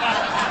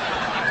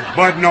 A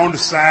button on the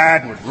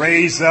side would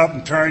raise up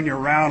and turn you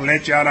around,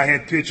 let you out. I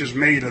had pictures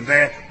made of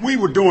that. We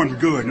were doing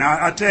good.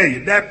 Now, I tell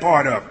you, that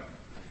part of it.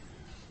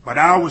 But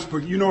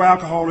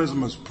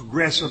alcoholism is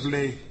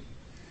progressively,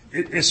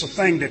 it's a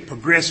thing that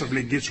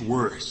progressively gets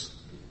worse.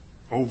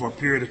 Over a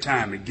period of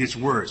time, it gets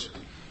worse.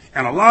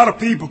 And a lot of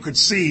people could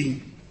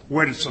see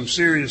whether some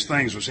serious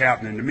things was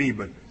happening to me,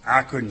 but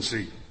I couldn't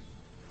see.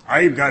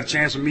 I even got a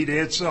chance to meet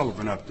Ed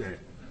Sullivan up there.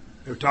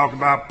 They were talking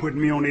about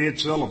putting me on the Ed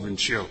Sullivan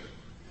show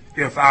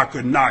if I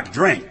could not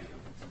drink.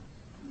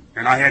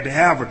 And I had to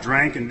have a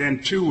drink, and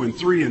then 2 and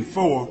 3 and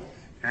 4,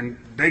 and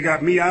they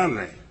got me out of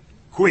there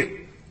quick.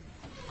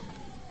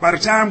 By the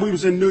time we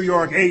was in New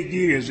York 8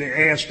 years,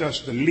 they asked us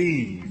to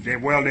leave. They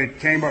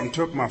came up and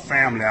took my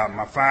family out,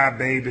 my 5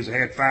 babies. I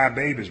had 5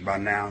 babies by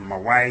now, and my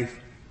wife.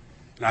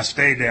 And I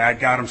stayed there. I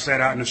got them set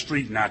out in the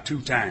street now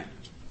 2 times.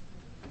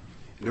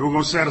 And they were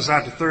going to set us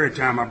out the 3rd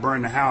time. I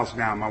burned the house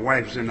down. My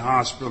wife was in the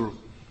hospital,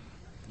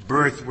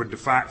 birth with the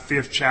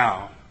fifth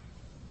child.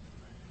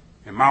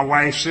 And my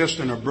wife's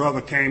sister and her brother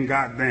came,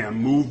 got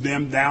them, moved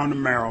them down to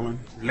Maryland,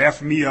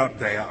 left me up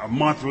there. A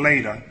month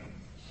later,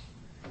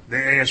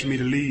 they asked me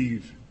to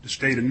leave the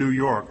state of New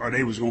York, or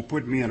they was going to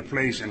put me in a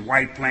place in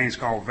White Plains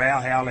called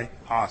Valhalla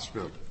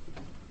Hospital.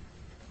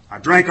 I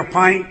drank a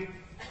pint,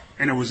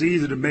 and it was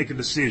easy to make a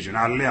decision.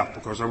 I left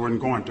because I wasn't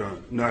going to a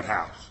nut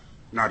house.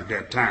 Not at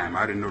that time.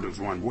 I didn't know there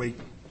was one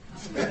waiting.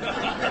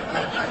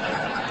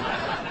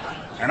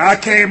 And I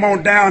came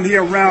on down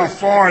here around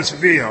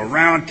Forestville,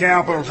 around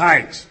Capitol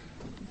Heights.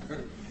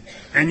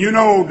 And you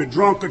know the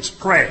drunkard's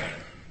prayer.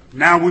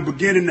 Now we're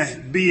beginning to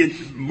be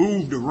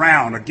moved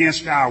around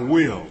against our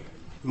will.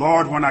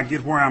 Lord, when I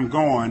get where I'm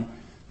going,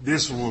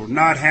 this will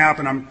not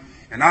happen.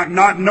 And I'm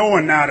not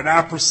knowing now that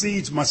I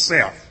precedes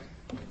myself.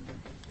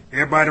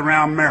 Everybody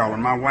around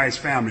Maryland, my wife's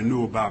family,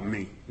 knew about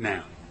me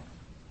now.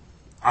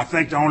 I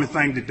think the only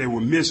thing that they were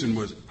missing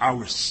was I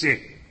was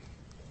sick.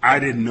 I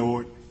didn't know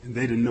it, and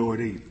they didn't know it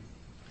either.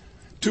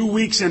 2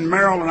 weeks in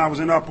Maryland, I was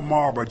in Upper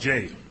Marlboro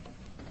jail.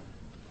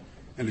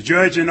 And the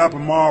judge in Upper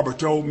Marlboro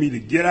told me to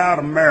get out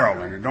of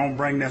Maryland and don't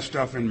bring that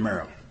stuff in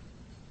Maryland.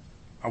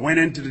 I went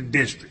into the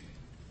district.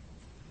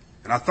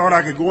 And I thought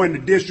I could go in the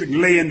district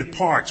and lay in the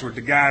parks with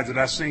the guys that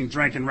I seen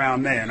drinking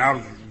around there. And I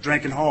was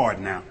drinking hard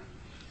now.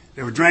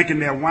 They were drinking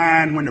their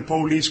wine. When the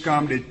police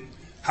come, they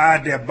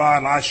hide their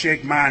bottle. I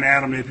shake mine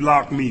at them. They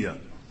lock me up.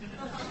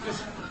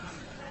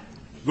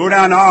 Go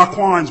down to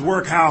Arquan's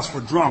workhouse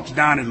for drunks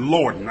down in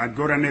Lorton. I'd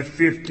go down there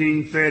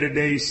 15, 30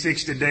 days,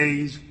 60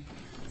 days.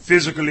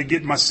 Physically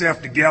get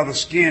myself together,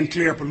 skin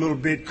clear up a little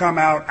bit, come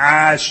out,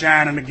 eyes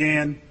shining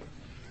again.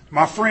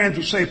 My friends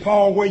would say,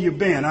 Paul, where you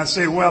been? I'd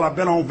say, well, I've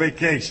been on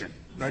vacation.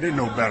 I didn't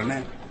know better than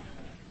that.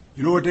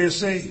 You know what they'd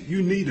say?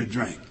 You need a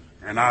drink.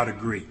 And I'd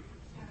agree.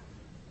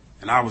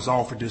 And I was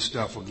offered this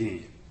stuff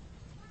again.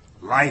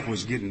 Life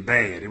was getting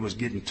bad. It was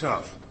getting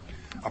tough.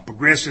 A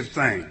progressive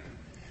thing.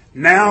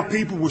 Now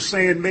people were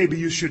saying maybe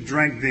you should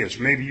drink this.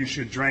 Maybe you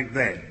should drink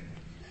that.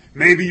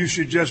 Maybe you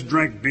should just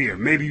drink beer.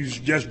 Maybe you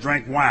should just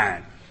drink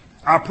wine.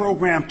 Our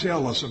program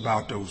tells us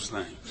about those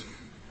things.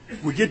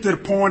 We get to the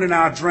point in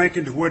our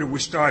drinking to where we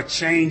start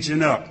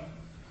changing up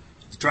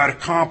to try to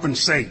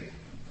compensate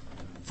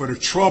for the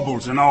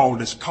troubles and all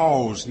that's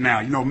caused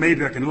now. You know,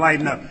 maybe I can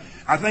lighten up.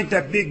 I think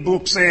that big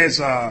book says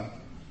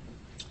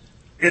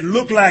it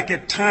looked like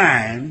at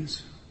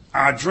times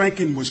our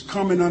drinking was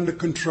coming under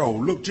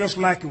control. Looked just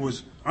like it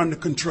was under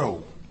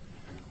control.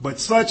 But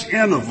such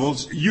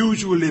intervals,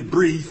 usually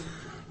brief,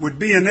 would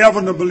be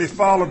inevitably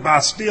followed by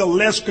still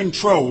less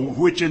control,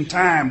 which in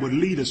time would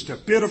lead us to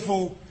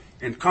pitiful,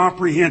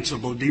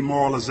 incomprehensible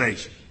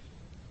demoralization.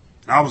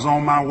 I was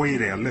on my way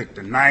there. Looked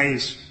a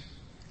nice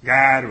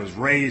guy that was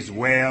raised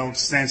well,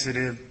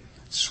 sensitive,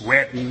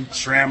 sweating,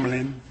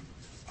 trembling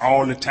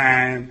all the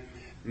time.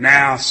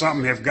 Now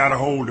something has got a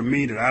hold of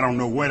me that I don't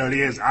know what it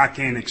is. I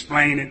can't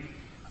explain it.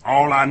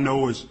 All I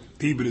know is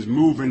people is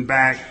moving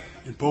back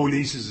and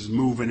police is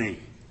moving in.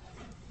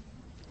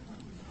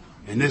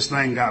 And this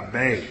thing got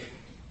bad.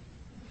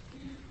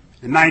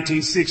 In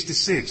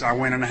 1966, I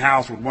went in the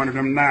house with one of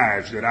them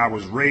knives that I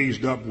was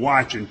raised up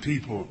watching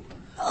people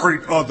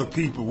hurt other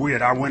people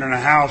with. I went in the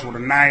house with a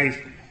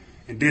knife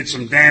and did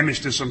some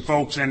damage to some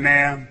folks in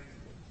there.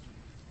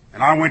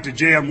 And I went to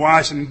jail in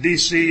Washington,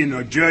 D.C.,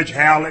 and Judge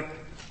Halleck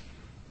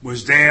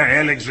was there,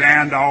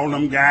 Alexander, all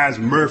them guys.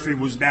 Murphy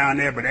was down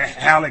there, but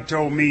Halleck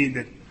told me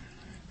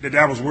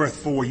that was worth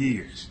 4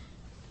 years.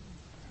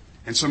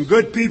 And some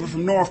good people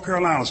from North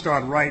Carolina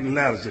started writing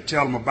letters to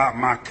tell them about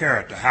my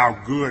character,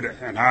 how good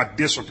and how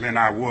disciplined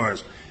I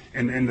was,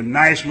 and the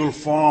nice little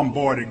farm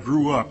boy that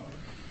grew up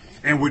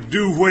and would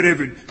do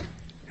whatever.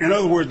 In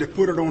other words, they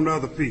put it on to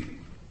other people.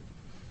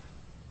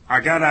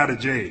 I got out of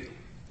jail,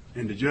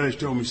 and the judge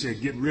told me, he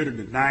said, get rid of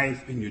the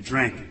knife and your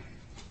drinking.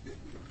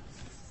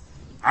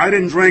 I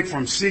didn't drink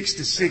from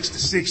 66 to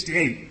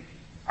 68.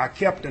 I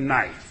kept the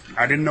knife.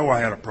 I didn't know I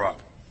had a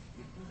problem.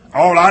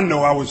 All I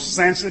know, I was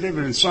sensitive,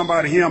 and if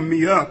somebody hemmed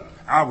me up,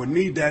 I would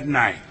need that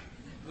knife.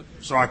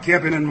 So I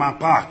kept it in my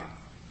pocket.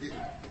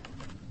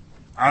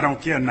 I don't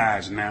carry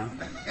knives now.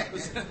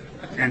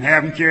 And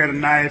haven't carried a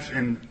knife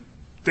in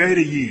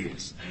 30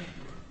 years.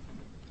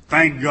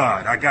 Thank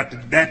God, I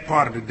got that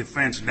part of the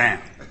defense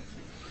down.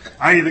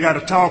 I either got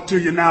to talk to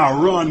you now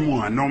or run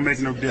one. Don't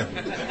make no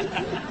difference.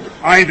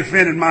 I ain't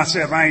defending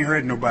myself. I ain't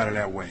hurting nobody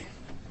that way.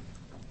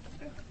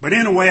 But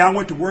anyway, I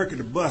went to work at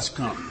the bus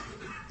company.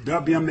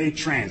 WMA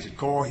Transit,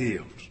 Coral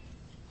Hills.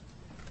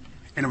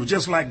 And it was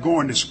just like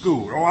going to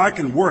school. Oh, I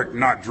can work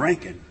not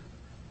drinking.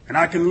 And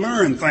I can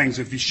learn things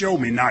if you show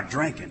me not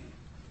drinking.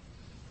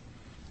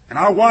 And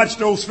I watched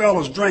those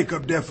fellows drink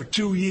up there for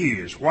 2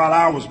 years while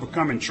I was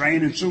becoming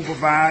training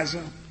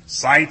supervisor,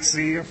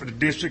 sightseer for the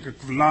District of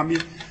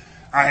Columbia.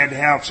 I had to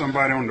have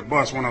somebody on the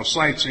bus when I was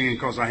sightseeing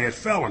because I had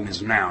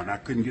felonies now and I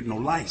couldn't get no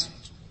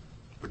license.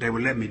 But they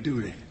would let me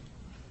do that.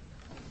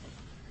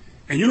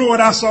 And you know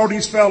what I saw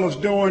these fellows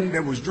doing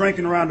that was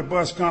drinking around the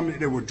bus company?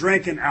 They were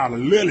drinking out of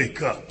lily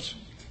cups.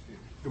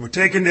 They were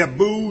taking their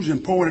booze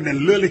and pouring it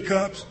in lily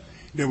cups,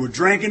 They were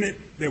drinking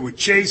it, they were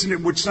chasing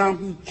it with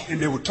something, and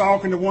they were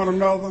talking to one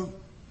another,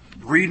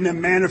 reading their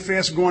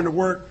manifest, going to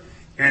work,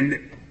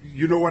 and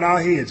you know what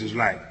our heads is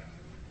like.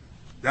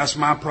 That's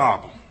my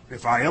problem.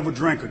 If I ever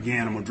drink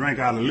again, I'm going to drink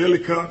out of lily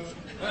cups,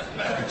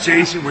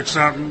 chase it with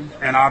something,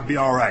 and I'll be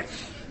all right.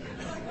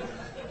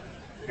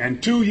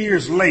 And 2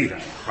 years later,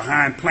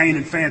 behind Plain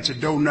and Fancy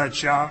Donut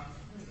Shop,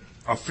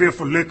 a fifth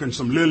of liquor and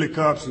some lily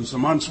cups and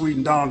some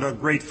unsweetened Donut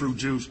grapefruit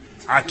juice,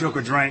 I took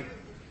a drink,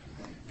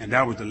 and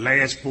that was the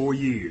last 4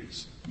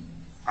 years.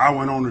 I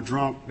went on a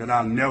drunk that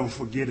I'll never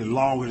forget as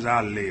long as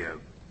I live.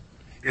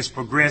 It's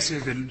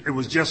progressive. It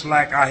was just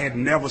like I had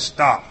never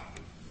stopped.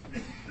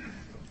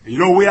 And you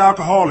know, we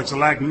alcoholics are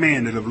like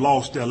men that have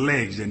lost their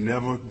legs and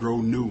never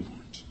grow new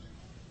ones.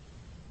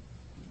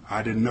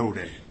 I didn't know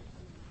that.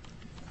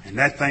 And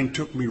that thing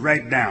took me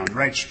right down,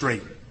 right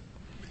straight.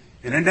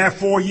 And in that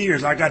 4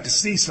 years, I got to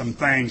see some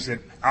things that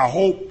I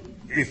hope,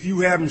 if you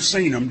haven't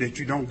seen them, that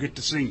you don't get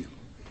to see them.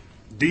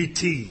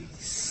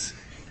 DTs,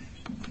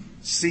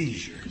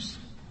 seizures.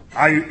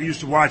 I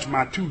used to watch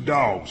my two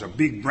dogs, a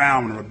big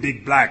brown one and a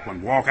big black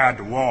one, walk out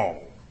the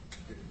wall.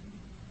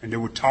 And they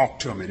would talk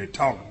to me. They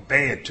talked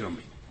bad to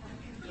me.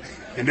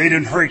 And they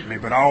didn't hurt me,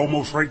 but I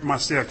almost hurt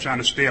myself trying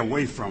to stay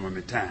away from them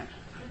at times.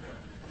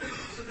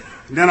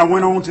 And then I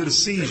went on to the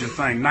seizure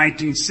thing.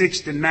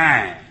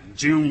 1969,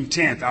 June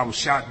 10th, I was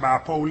shot by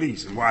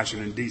police in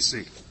Washington,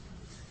 D.C.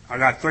 I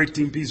got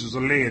 13 pieces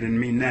of lead in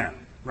me now,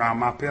 around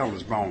my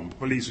pelvis bone,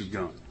 police's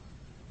gun.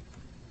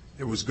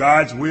 It was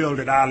God's will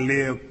that I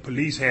live.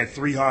 Police had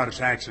 3 heart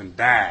attacks and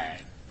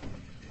died.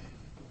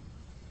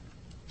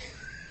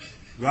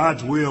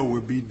 God's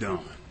will be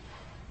done.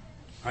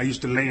 I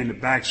used to lay in the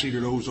back seat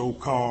of those old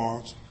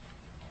cars,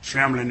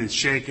 trembling and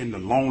shaking, the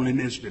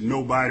loneliness that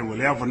nobody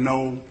will ever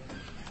know,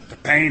 the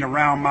pain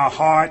around my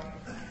heart,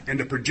 and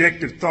the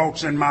projected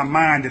thoughts in my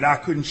mind that I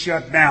couldn't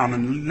shut down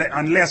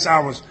unless I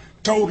was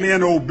totally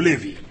in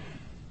oblivion.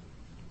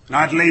 And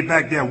I'd lay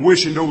back there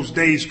wishing those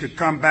days could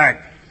come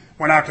back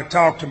when I could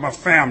talk to my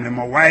family,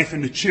 my wife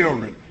and the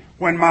children,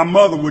 when my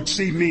mother would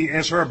see me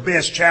as her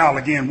best child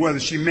again, whether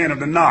she meant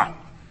it or not.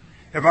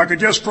 If I could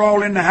just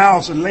crawl in the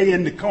house and lay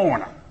in the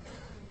corner,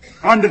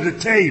 under the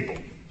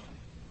table.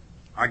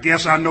 I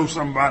guess I know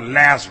something about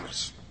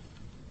Lazarus.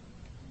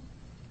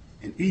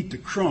 And eat the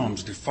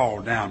crumbs that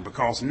fall down,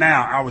 because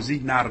now I was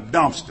eating out of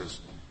dumpsters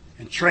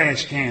and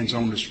trash cans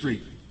on the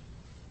street.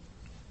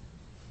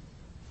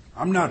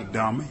 I'm not a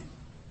dummy.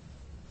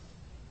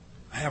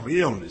 I have an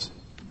illness.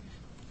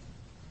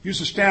 Used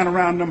to stand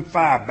around them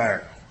fire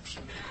barrels.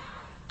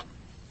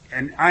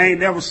 And I ain't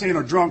never seen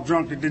a drunk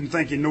that didn't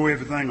think he knew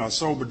everything, or a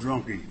sober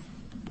drunk either.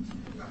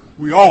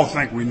 We all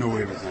think we know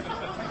everything.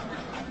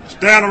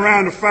 Stand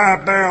around the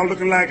fire barrel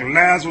looking like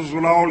Lazarus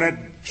with all that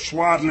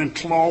swaddling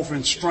cloth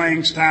and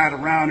strings tied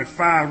around it,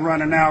 fire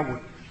running out with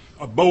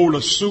a bowl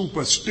of soup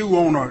or stew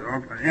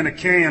in a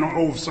can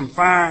over some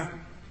fire.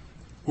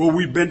 Well,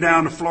 we'd been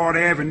down to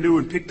Florida Avenue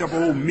and picked up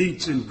old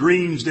meats and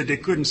greens that they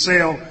couldn't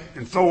sell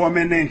and throw them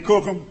in there and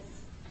cook them.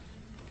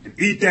 And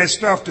eat that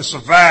stuff to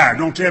survive.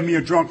 Don't tell me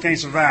a drunk can't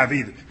survive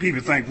either.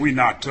 People think we're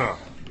not tough.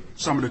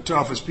 Some of the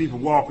toughest people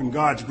walking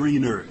God's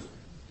green earth.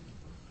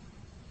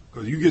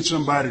 Because you get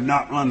somebody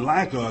not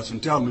unlike us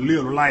and tell them to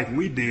live the life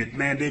we did,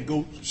 man, they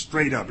go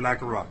straight up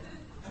like a rock.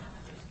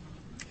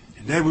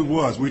 And there we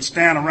was. We'd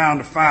stand around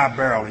the fire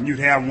barrel and you'd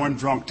have one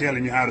drunk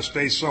telling you how to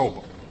stay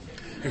sober.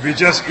 If you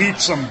just eat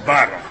some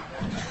butter.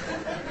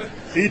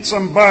 Eat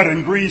some butter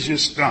and grease your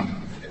stomach.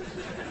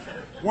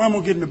 Where am I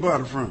getting the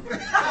butter from?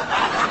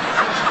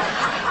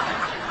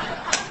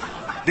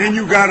 Then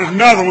you got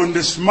another one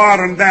that's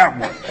smarter than that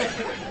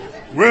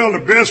one. Well,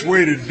 the best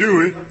way to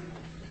do it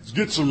is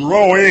get some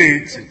raw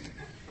eggs and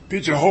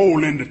pitch a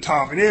hole in the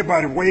top, and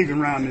everybody waving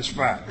around this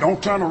fire.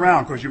 Don't turn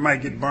around because you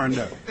might get burned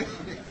up.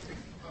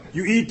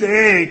 You eat the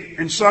egg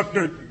and suck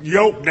the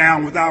yolk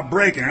down without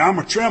breaking it. I'm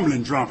a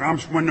trembling drunk. I'm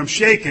one of them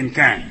shaking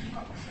kind.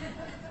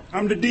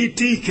 I'm the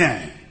DT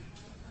kind.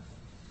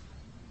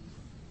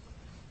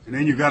 And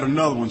then you got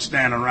another one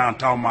standing around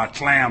talking about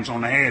clams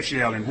on the half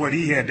shell and what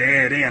he had to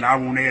add in. I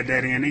won't add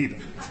that in either.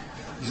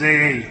 Say,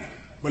 hey,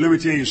 but let me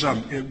tell you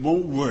something. It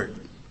won't work.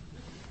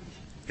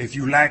 If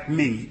you like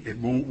me, it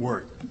won't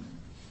work.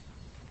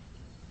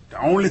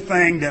 The only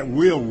thing that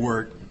will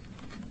work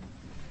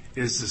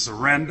is to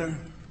surrender,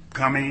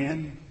 come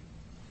in,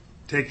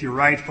 take your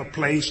rightful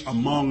place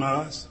among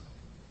us,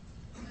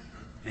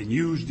 and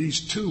use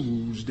these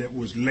tools that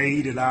was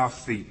laid at our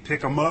feet.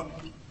 Pick them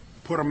up,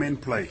 put them in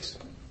place.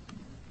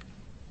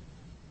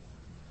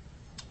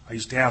 I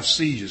used to have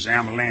seizures.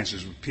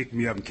 Ambulances would pick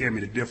me up and carry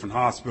me to different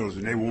hospitals,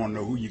 and they want to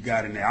know who you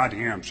got in there. I'd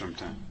hear them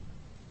sometimes.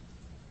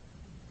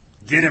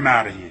 Get him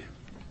out of here.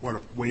 What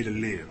a way to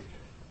live.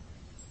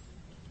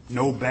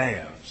 No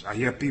baths. I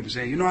hear people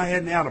say, I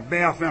hadn't had a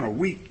bath in a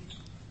week.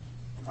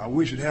 I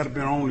wish it had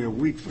been only a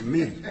week for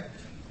me.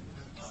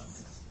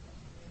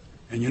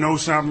 And you know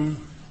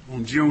something?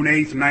 On June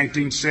 8th,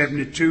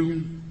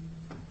 1972,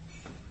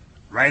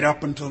 right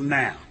up until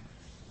now,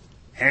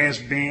 has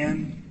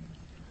been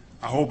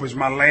I hope it's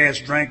my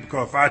last drink,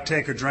 because if I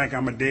take a drink,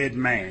 I'm a dead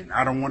man.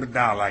 I don't want to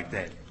die like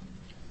that.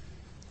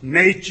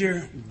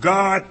 Nature,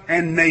 God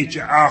and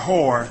nature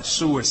abhor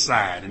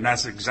suicide, and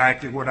that's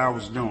exactly what I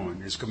was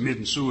doing, is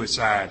committing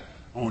suicide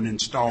on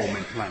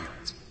installment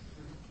plans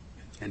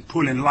and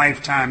pulling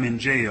lifetime in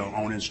jail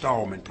on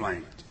installment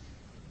plans.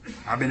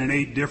 I've been in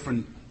 8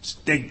 different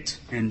states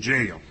in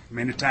jail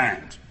many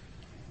times,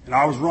 and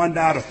I was run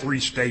out of 3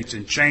 states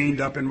and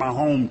chained up in my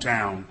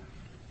hometown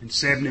in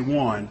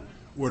 71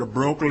 with a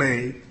broke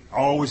leg. I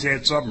always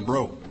had something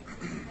broke.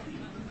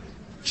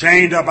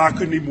 Chained up, I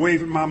couldn't even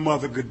wave at my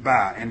mother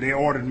goodbye, and they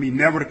ordered me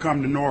never to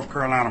come to North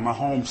Carolina, my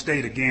home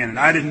state, again, and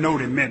I didn't know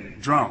they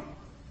meant drunk.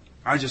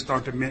 I just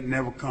thought they meant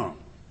never come.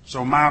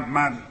 So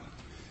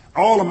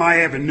all of my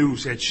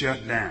avenues had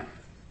shut down.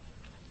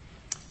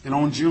 And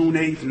on June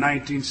 8th,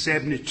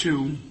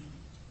 1972,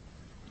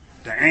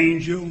 the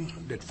angel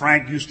that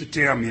Frank used to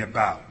tell me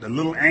about, the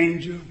little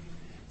angel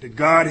that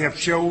God have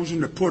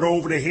chosen to put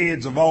over the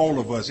heads of all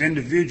of us,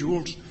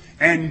 individuals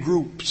and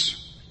groups,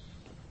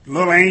 the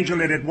little angel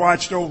that had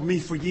watched over me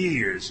for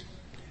years,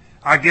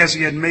 I guess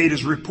he had made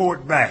his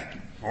report back,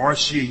 or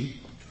she.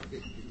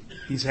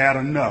 He's had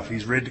enough.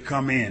 He's ready to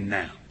come in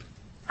now.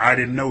 I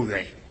didn't know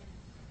that.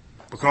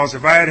 Because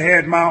if I had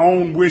had my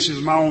own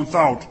wishes, my own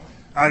thoughts,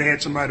 I'd have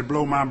had somebody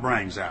blow my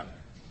brains out.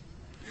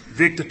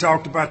 Victor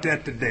talked about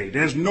that today.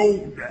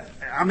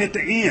 I'm at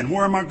the end.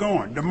 Where am I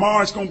going?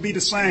 Tomorrow it's going to be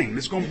the same.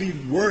 It's going to be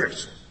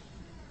worse.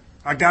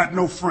 I got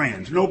no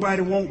friends.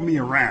 Nobody want me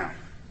around.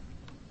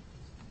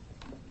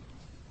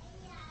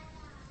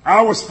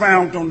 I was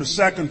found on the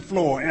 2nd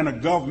floor in a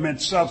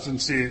government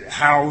substance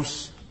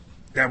house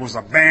that was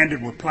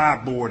abandoned with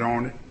plywood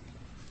on it.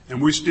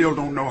 And we still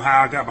don't know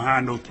how I got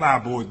behind those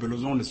plywood, but it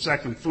was on the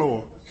 2nd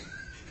floor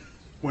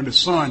when the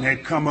sun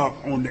had come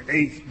up on the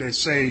 8th, they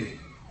say,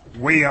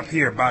 way up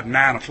here about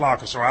 9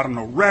 o'clock or so. I don't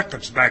know,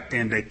 records back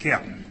then they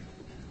kept. And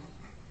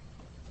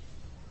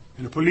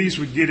the police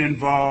would get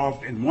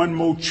involved in one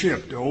more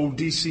trip, the old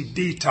DC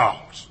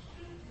detox,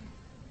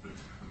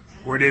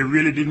 where they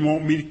really didn't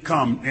want me to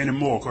come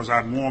anymore because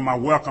I'd worn my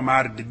welcome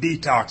out of the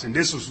detox. And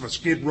this was for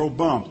Skid Row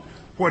bums,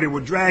 where they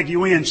would drag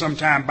you in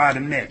sometime by the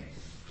neck.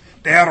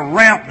 They had a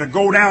ramp to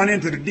go down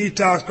into the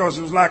detox because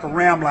it was like a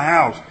Rambler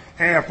house,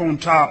 half on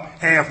top,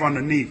 half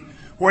underneath,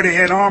 where they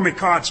had army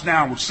carts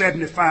down with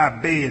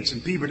 75 beds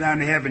and people down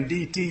there having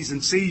DTs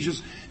and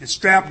seizures and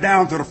strapped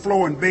down to the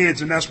floor in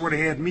beds, and that's where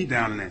they had me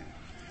down there.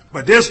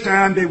 But this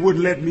time they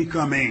wouldn't let me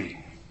come in.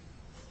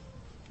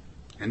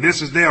 And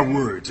this is their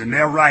words, and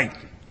they're right.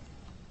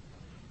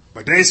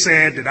 But they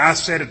said that I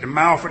sat at the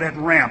mouth of that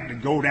ramp to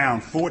go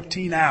down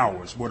 14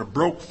 hours with a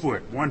broke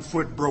foot. One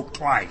foot broke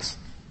twice.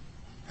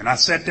 And I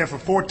sat there for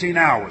 14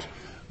 hours,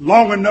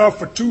 long enough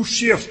for 2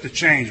 shifts to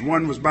change.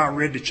 One was about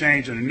ready to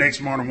change, and the next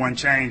morning one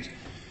changed.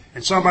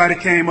 And somebody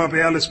came up,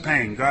 Ellis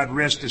Payne, God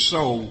rest his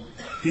soul.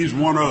 He's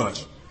one of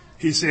us.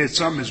 He said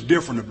something is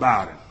different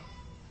about it.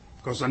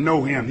 Because I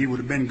know him, he would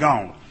have been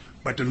gone.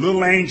 But the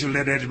little angel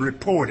that had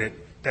reported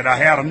that I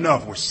had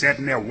enough was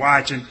sitting there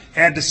watching,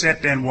 had to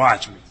sit there and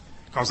watch me.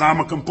 Because I'm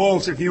a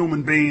compulsive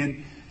human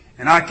being,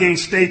 and I can't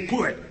stay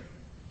put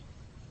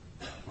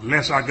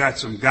unless I got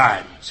some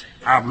guidance.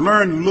 I've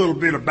learned a little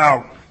bit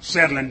about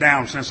settling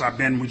down since I've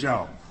been with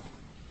y'all.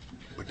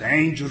 But the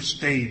angel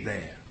stayed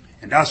there.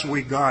 And that's the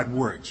way God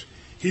works.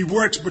 He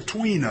works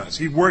between us.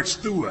 He works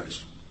through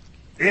us.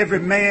 Every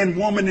man,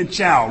 woman, and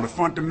child, the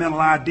fundamental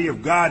idea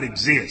of God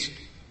exists.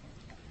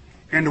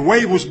 And the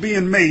way was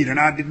being made, and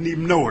I didn't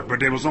even know it, but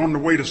they was on the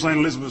way to St.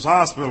 Elizabeth's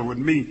Hospital with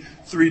me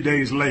 3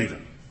 days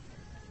later,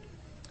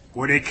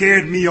 where they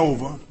carried me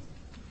over,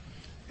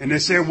 and they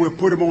said we'll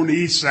put him on the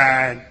east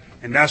side,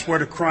 and that's where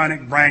the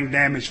chronic brain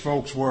damage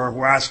folks were,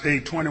 where I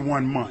stayed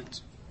 21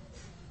 months.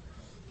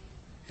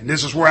 And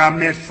this is where I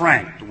met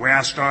Frank, the way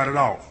I started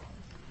off.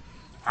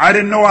 I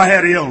didn't know I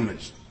had an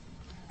illness.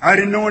 I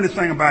didn't know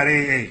anything about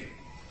AA.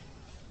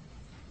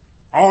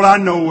 All I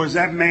know was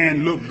that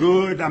man looked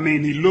good. I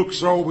mean, he looked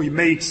sober. He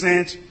made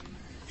sense.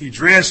 He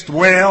dressed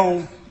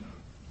well.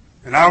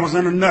 And I was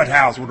in a nut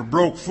house with a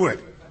broke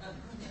foot.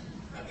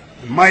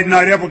 I might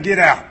not ever get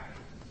out.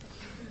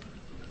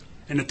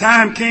 And the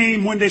time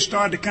came when they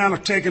started kind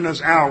of taking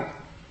us out,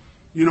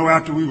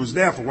 after we was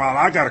there for a while.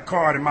 I got a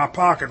card in my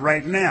pocket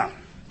right now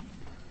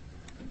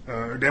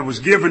that was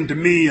given to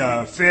me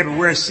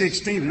February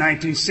 16,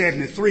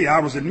 1973. I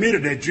was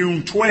admitted at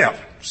June 12,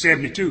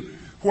 72,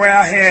 where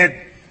I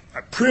had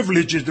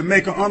privileges to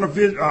make an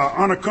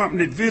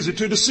unaccompanied visit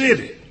to the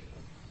city.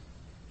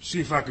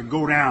 See if I could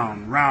go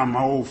down around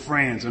my old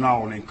friends and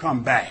all and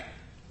come back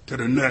to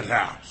the nut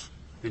house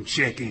and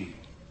check in.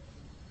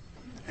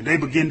 And they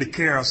began to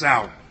carry us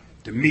out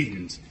to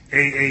meetings,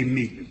 AA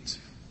meetings.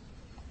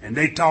 And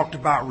they talked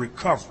about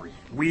recovery.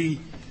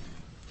 We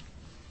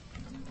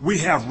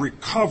have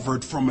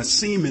recovered from a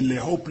seemingly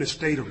hopeless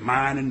state of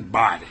mind and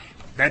body.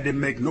 That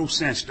didn't make no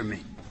sense to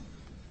me.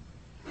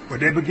 But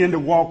they began to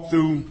walk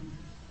through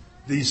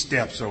these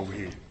steps over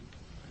here.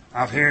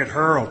 I've heard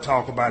Earl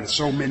talk about it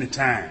so many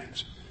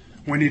times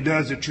when he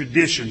does the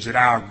traditions at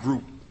our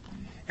group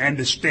and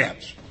the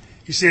steps.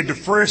 He He said the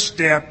first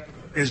step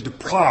is the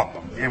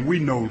problem, and we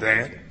know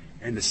that.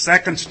 And the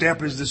second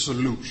step is the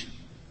solution.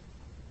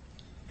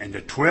 And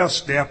the 12th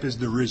step is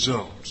the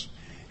results.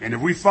 And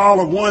if we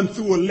follow 1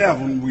 through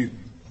 11, we're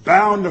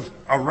bound to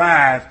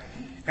arrive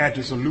at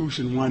the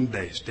solution one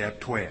day,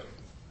 step 12.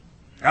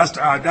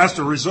 That's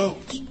the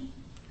results.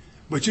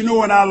 But you know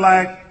what I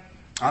like?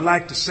 I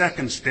like the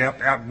second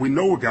step. We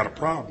know we got a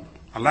problem.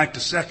 I like the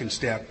second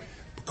step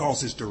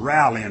because it's the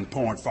rallying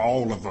point for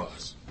all of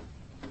us.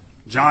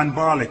 John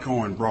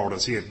Barleycorn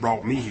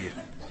brought me here.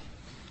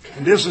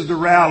 And this is the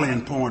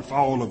rallying point for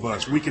all of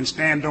us. We can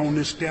stand on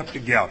this step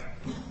together.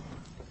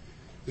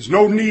 There's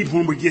no need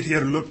when we get here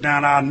to look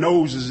down our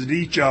noses at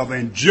each other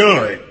and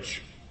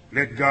judge.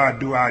 Let God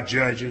do our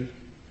judging,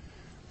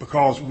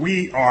 because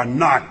we are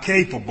not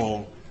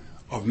capable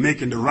of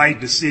making the right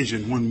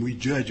decision when we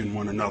judging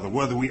one another,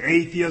 whether we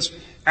atheists,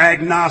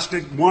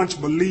 agnostic, once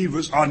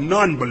believers, or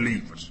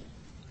non-believers.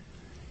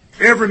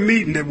 Every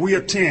meeting that we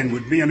attend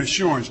would be an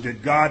assurance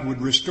that God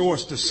would restore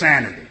us to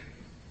sanity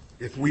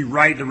if we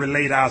rightly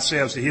relate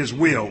ourselves to His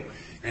will,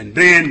 and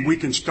then we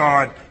can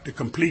start to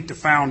complete the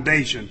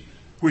foundation,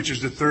 which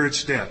is the third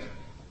step.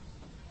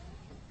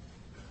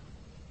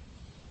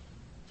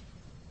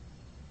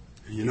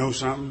 And you know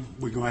something?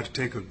 We're going to have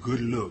to take a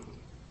good look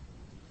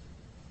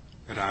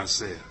at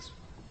ourselves.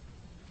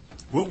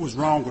 What was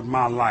wrong with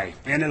my life?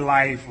 Any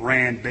life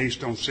ran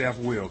based on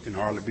self-will can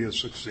hardly be a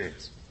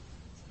success.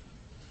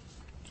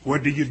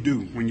 What do you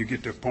do when you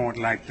get to a point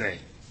like that?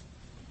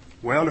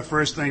 Well, the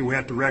first thing we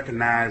have to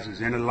recognize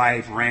is any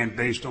life ran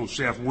based on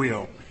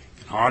self-will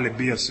can hardly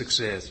be a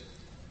success.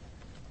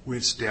 We're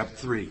at step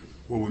 3,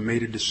 where we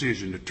made a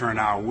decision to turn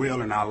our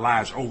will and our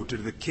lives over to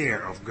the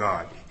care of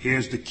God.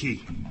 Here's the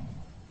key: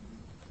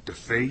 the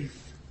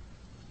faith,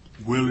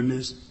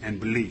 willingness, and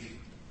belief.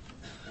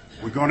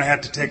 We're going to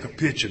have to take a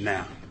picture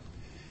now.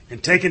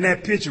 And taking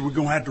that picture, we're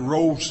going to have to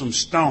roll some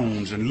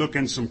stones and look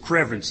in some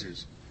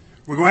crevices.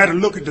 We're going to have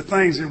to look at the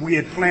things that we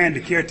had planned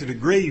to carry to the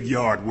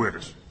graveyard with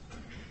us.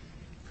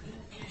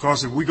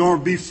 Because if we're going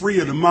to be free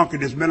of the monkey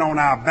that's been on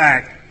our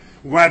back,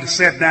 we're going to have to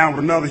sit down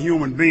with another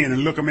human being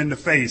and look them in the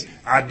face.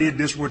 I did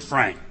this with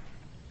Frank.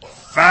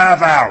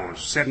 5 hours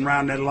sitting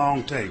around that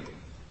long table.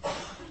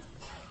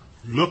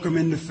 Look them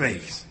in the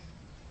face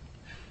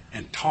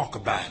and talk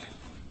about it.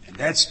 And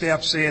that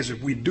step says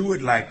if we do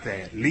it like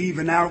that,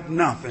 leaving out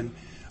nothing,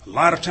 a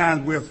lot of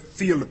times we'll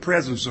feel the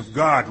presence of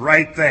God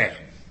right there.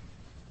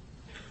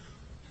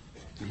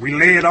 We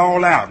lay it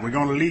all out. We're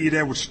going to leave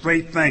there with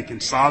straight thinking,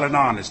 solid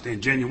honesty,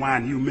 and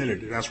genuine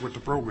humility. That's what the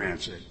program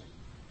said.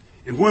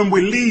 And when we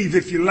leave,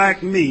 if you're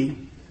like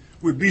me,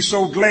 we'd be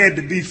so glad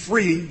to be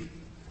free,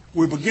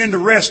 we begin to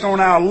rest on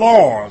our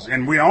laurels,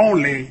 and we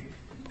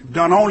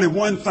done only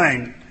one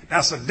thing.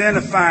 That's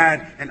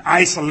identified and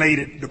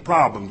isolated the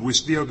problem. We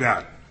still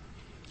got it.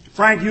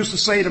 Frank used to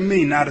say to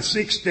me, now the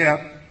 6th step,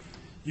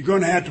 you're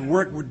going to have to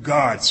work with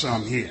God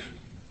some here.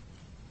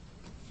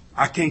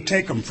 I can't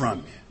take them from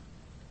you.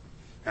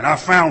 And I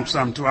found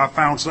some too. I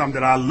found some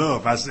that I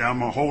love. I said, I'm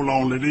going to hold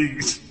on to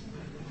these.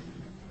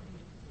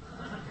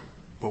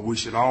 But we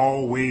should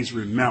always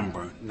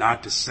remember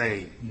not to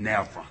say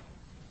never.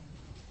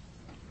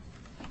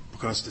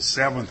 Because the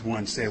 7th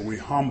one said we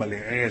humbly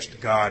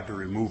asked God to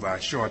remove our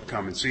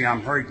shortcomings. See,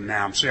 I'm hurting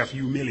now. I'm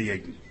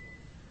self-humiliating.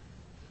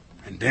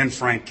 And then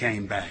Frank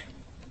came back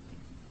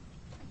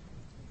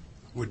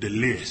with the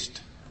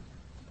list.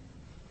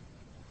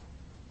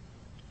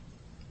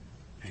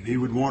 And he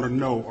would want to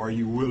know, are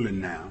you willing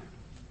now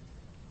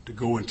to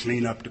go and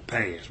clean up the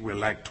past? We're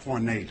like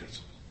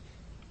tornadoes.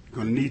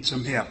 You're going to need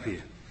some help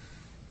here.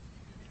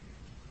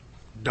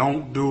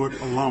 Don't do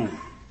it alone.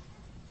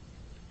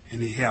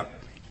 And he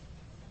helped me.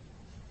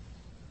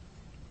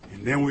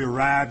 And then we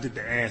arrived at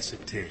the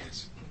acid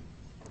test.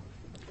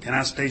 Can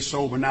I stay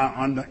sober now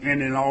under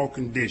any and all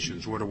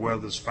conditions, whether the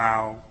weather's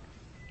foul,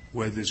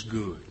 whether it's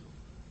good?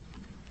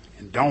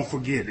 And don't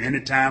forget,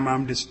 anytime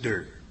I'm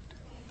disturbed,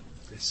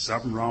 there's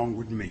something wrong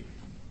with me.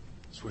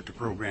 That's what the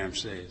program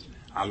says.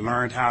 I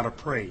learned how to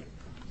pray.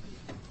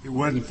 It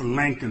wasn't for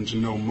Lincolns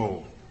no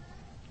more.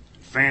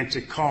 Fancy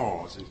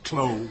cars and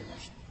clothes.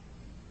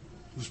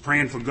 It was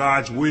praying for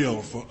God's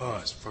will for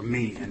us, for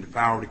me, and the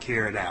power to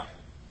carry it out.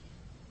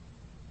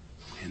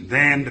 And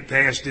then to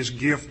pass this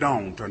gift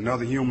on to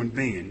another human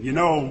being. You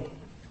know,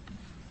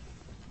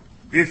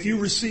 if you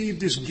receive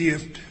this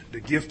gift, the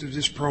gift of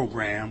this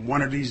program,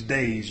 one of these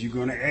days you're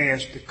going to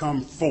ask to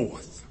come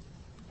forth.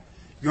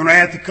 You're going to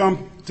have to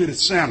come to the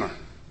center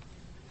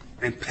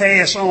and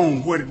pass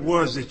on what it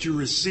was that you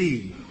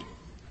received.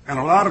 And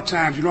a lot of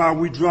times, you know how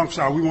we drunks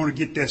are, we want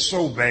to get that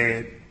so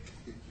bad.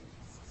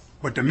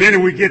 But the minute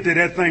we get there,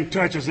 that thing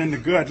touches in the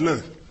gut,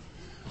 look,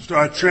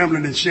 start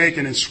trembling and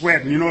shaking and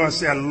sweating. You know, I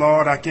said,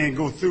 Lord, I can't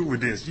go through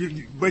with this.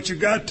 But you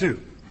got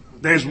to.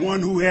 There's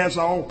one who has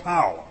all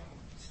power.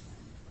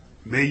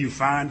 May you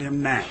find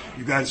him now.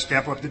 You got to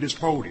step up to this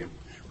podium.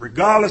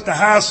 Regardless to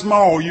how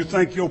small you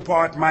think your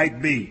part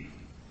might be,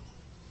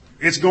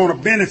 it's going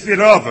to benefit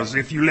others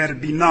if you let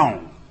it be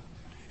known.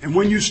 And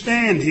when you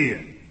stand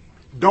here,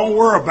 Don't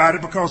worry about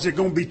it, because there are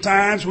going to be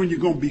times when you're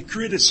going to be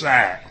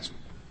criticized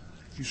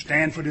if you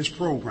stand for this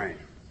program.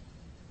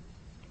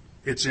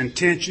 Its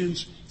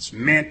intentions, it's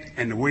meant,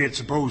 and the way it's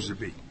supposed to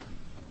be.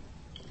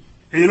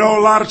 And a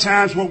lot of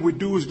times what we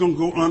do is going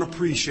to go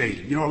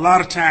unappreciated. A lot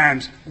of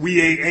times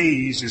we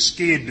AAs is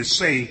scared to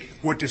say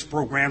what this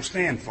program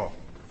stands for.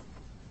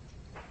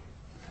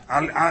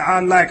 I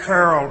like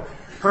Harold.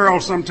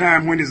 Harold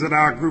sometime when he's at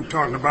our group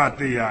talking about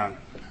the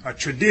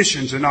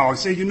traditions and all, he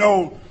say,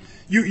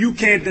 you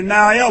can't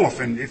deny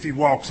elephant if he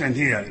walks in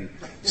here and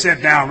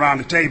sit down around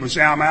the table and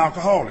say, I'm an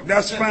alcoholic.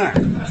 That's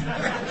fine.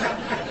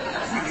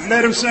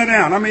 Let him sit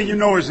down.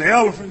 It's the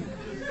elephant.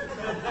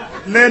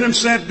 Let him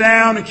sit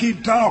down and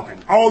keep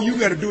talking. All you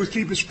got to do is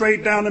keep it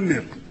straight down the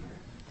middle.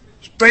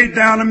 Straight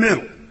down the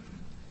middle.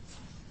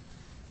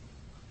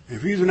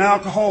 If he's an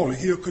alcoholic,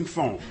 he'll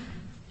conform.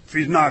 If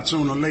he's not,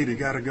 sooner or later,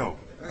 got to go.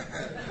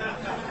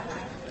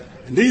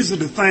 And these are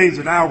the things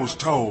that I was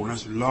told. I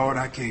said, Lord,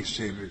 I can't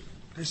say it.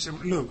 They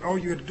said, look, all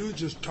you got to do is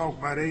just talk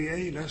about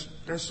AA.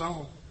 That's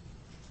all.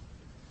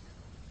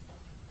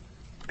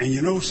 And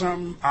you know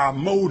something? Our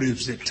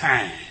motives at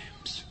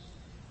times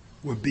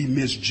will be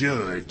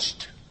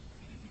misjudged.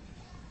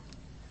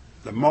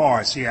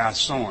 Lamars, here I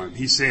saw him.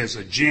 He says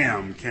a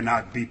gem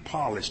cannot be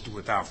polished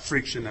without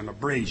friction and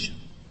abrasion.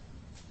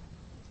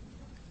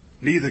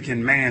 Neither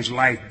can man's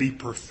life be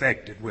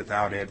perfected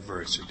without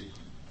adversity.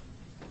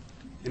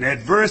 And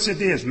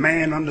adversity, as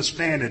man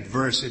understands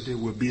adversity,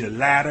 will be the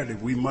ladder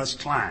that we must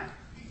climb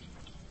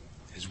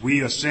as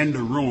we ascend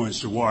the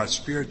ruins towards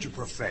spiritual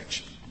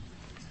perfection.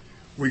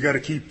 We got to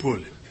keep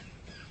pulling.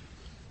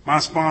 My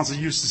sponsor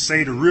used to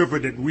say the river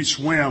that we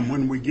swim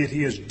when we get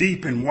here is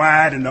deep and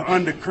wide, and the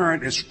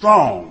undercurrent is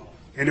strong,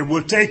 and it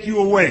will take you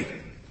away.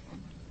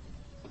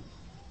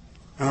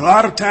 And a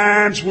lot of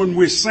times when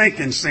we're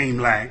sinking, seem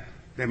like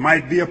there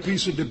might be a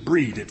piece of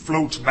debris that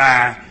floats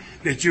by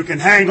that you can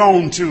hang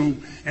on to,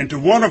 and to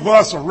one of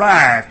us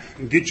arrive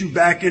and get you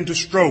back into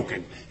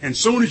stroking. And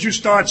soon as you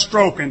start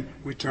stroking,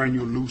 we turn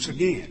you loose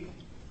again,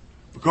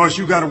 because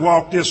you got to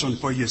walk this one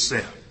for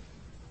yourself.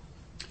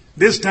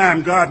 This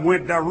time God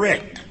went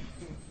direct,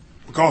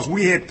 because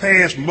we had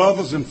past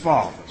mothers and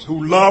fathers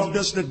who loved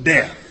us to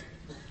death,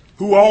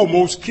 who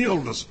almost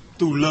killed us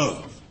through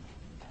love.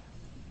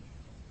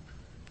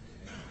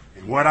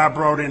 And what I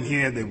brought in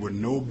here, they were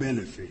no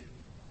benefit.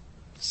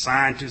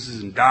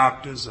 Scientists and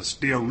doctors are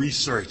still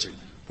researching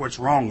what's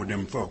wrong with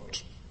them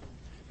folks.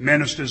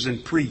 Ministers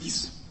and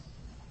priests,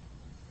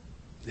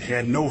 they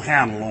had no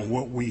handle on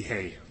what we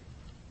have.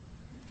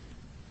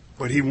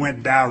 But he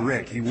went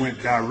direct. He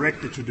went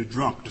directly to the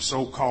drunk, the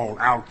so-called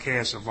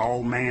outcast of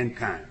all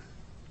mankind.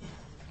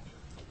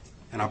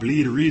 And I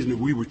believe the reason that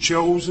we were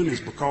chosen is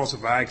because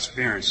of our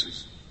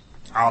experiences,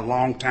 our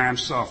long time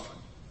suffering.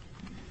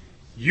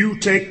 You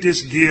take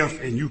this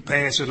gift and you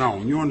pass it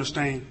on. You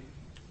understand?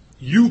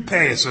 You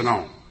pass it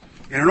on.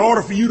 And in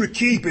order for you to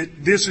keep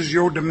it, this is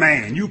your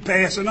demand. You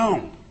pass it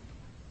on.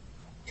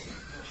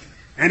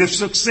 And if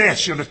success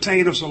should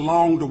attain us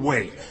along the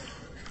way,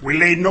 we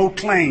lay no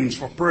claims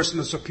for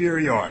personal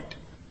superiority,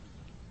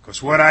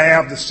 because what I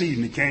have this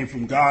evening came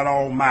from God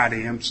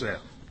Almighty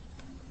himself.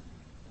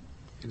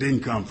 It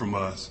didn't come from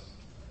us.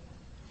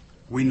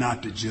 We're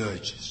not the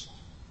judges.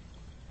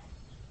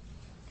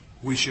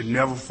 We should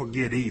never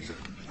forget either.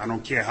 I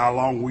don't care how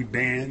long we've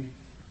been,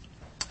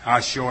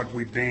 how short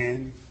we've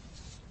been,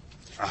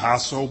 or how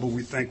sober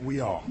we think we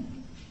are.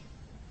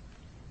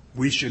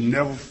 We should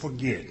never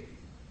forget.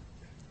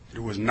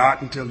 It was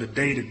not until the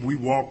day that we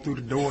walked through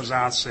the doors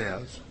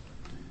ourselves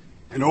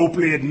and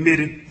openly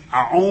admitted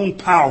our own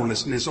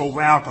powerlessness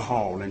over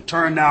alcohol and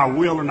turned our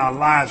will and our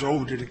lives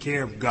over to the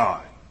care of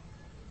God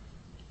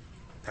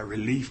that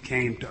relief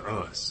came to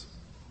us.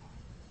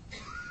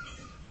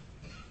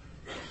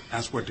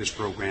 That's what this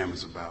program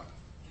is about.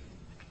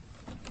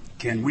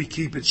 Can we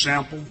keep it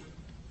simple?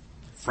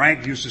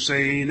 Frank used to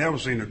say he ain't never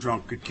seen a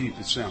drunk could keep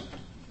it simple.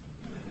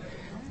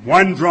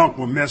 One drunk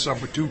will mess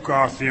up a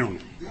 2-car funeral.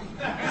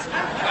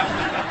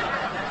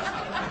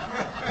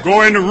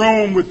 Go in the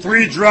room with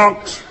 3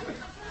 drunks,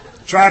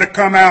 try to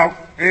come out,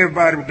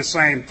 everybody with the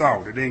same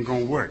thought. It ain't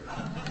going to work.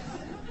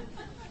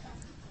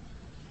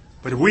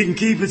 But if we can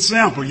keep it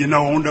simple,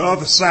 on the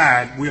other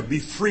side, we'll be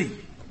free.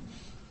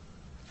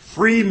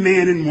 Free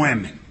men and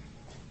women,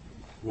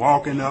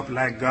 walking up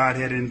like God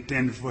had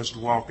intended for us to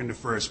walk in the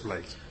first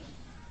place.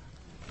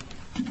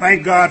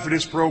 Thank God for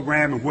this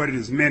program and what it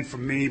has meant for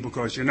me,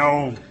 because,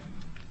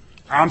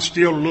 I'm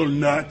still a little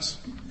nuts.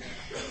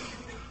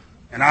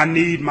 And I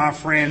need my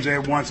friends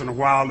every once in a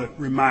while to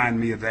remind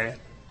me of that.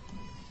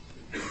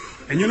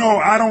 And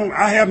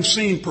I haven't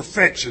seen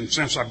perfection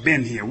since I've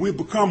been here. We've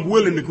become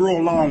willing to grow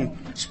along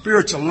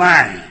spiritual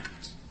lines.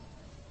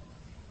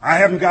 I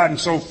haven't gotten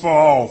so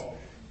far off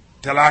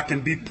till I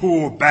can be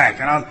pulled back.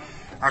 And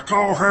I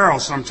call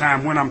Harold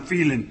sometime when I'm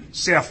feeling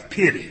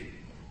self-pity.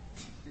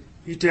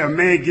 He tell me,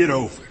 man, get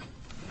over it.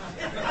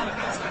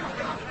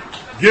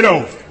 Get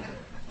over it.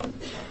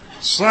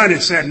 Sonny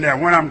sitting there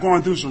when I'm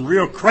going through some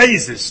real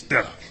crazy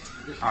stuff.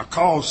 I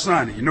call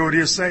Sonny. You know what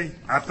he'll say?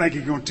 I think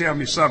he's going to tell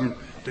me something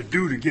to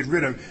do to get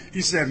rid of it.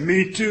 He said,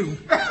 me too.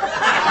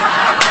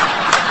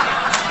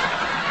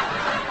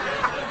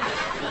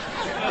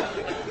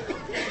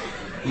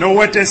 Know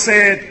what they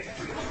said?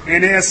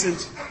 In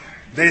essence,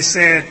 they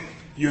said,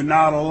 you're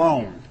not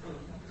alone.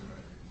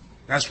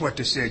 That's what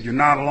they said. You're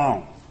not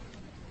alone.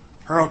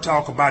 Earl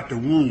talk about the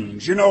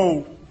wounds. You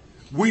know,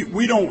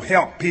 we don't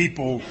help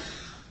people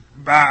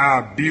by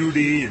our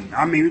beauty. And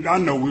I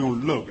know we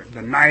don't look at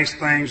the nice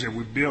things that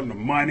we build, the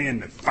money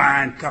and the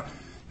fine car.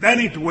 That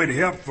ain't the way to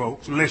help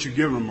folks unless you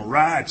give them a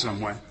ride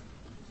somewhere.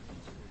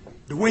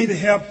 The way to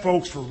help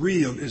folks for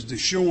real is to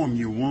show them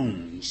your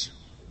wounds.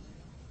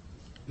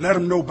 Let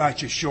them know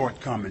about your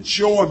shortcomings.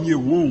 Show them your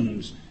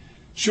wounds.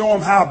 Show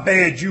them how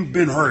bad you've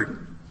been hurt.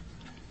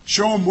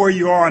 Show them where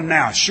you are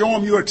now. Show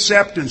them your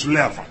acceptance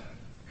level.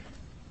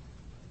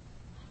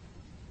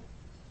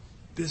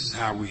 This is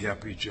how we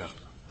help each other.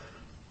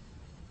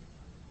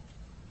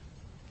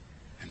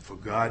 And for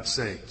God's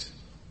sakes,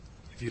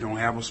 if you don't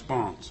have a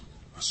sponsor,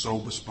 a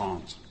sober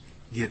sponsor,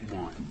 get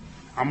one.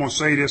 I'm going to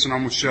say this and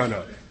I'm going to shut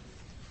up.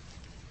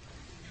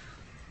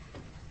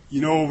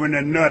 You know, over in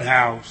that nut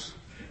house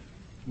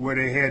where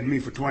they had me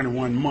for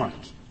 21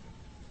 months,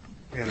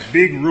 they had a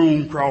big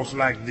room crossed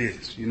like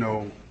this, you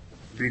know,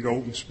 big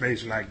open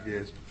space like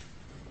this.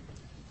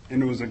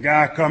 And there was a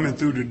guy coming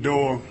through the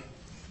door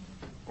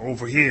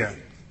over here.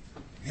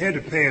 He had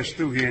to pass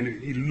through here,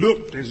 and he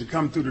looked as he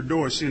come through the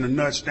door, seeing a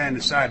nut standing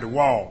beside the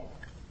wall,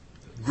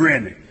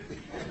 grinning.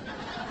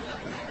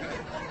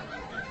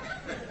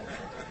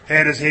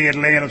 Had his head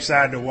laying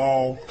upside the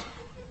wall.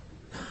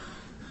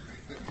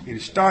 And he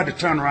started to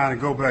turn around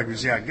and go back and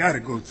say, I got to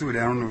go through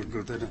that. I don't know what to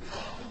go through that.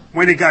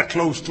 When he got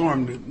close to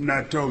him, the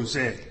nut told him,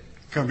 said,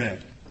 come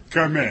here,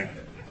 come here.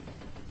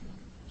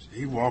 So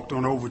he walked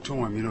on over to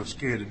him, you know,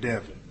 scared to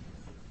death.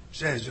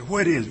 Says,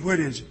 what is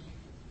it?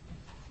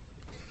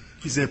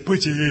 He said,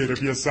 put your head up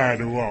your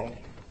side of the wall.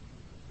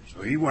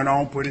 So he went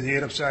on, put his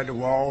head upside the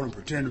wall and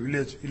pretended to be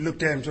listening. He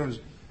looked at him and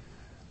said,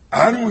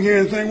 I don't hear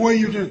anything. What are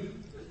you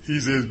doing?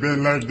 He said, it's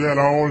been like that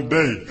all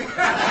day.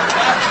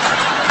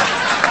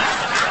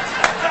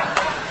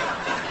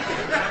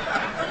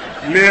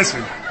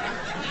 Listen.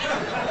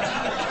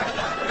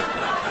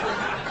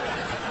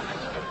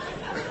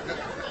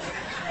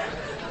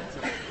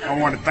 I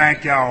want to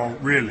thank y'all,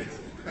 really,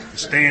 for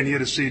staying here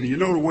this evening. You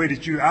know the way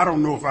that I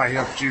don't know if I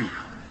helped you,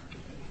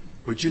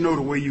 but you know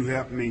the way you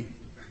helped me?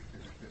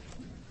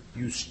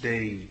 You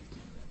stayed.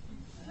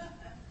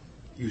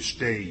 You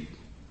stayed.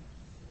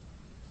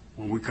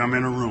 When we come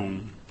in a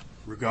room,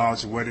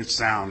 regardless of what it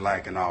sounds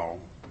like and all,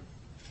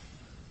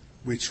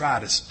 we try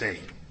to stay.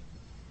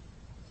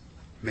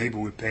 Maybe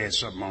we pass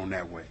something on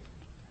that way.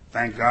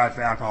 Thank God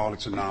for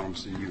Alcoholics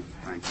Anonymous and you.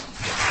 Thank you.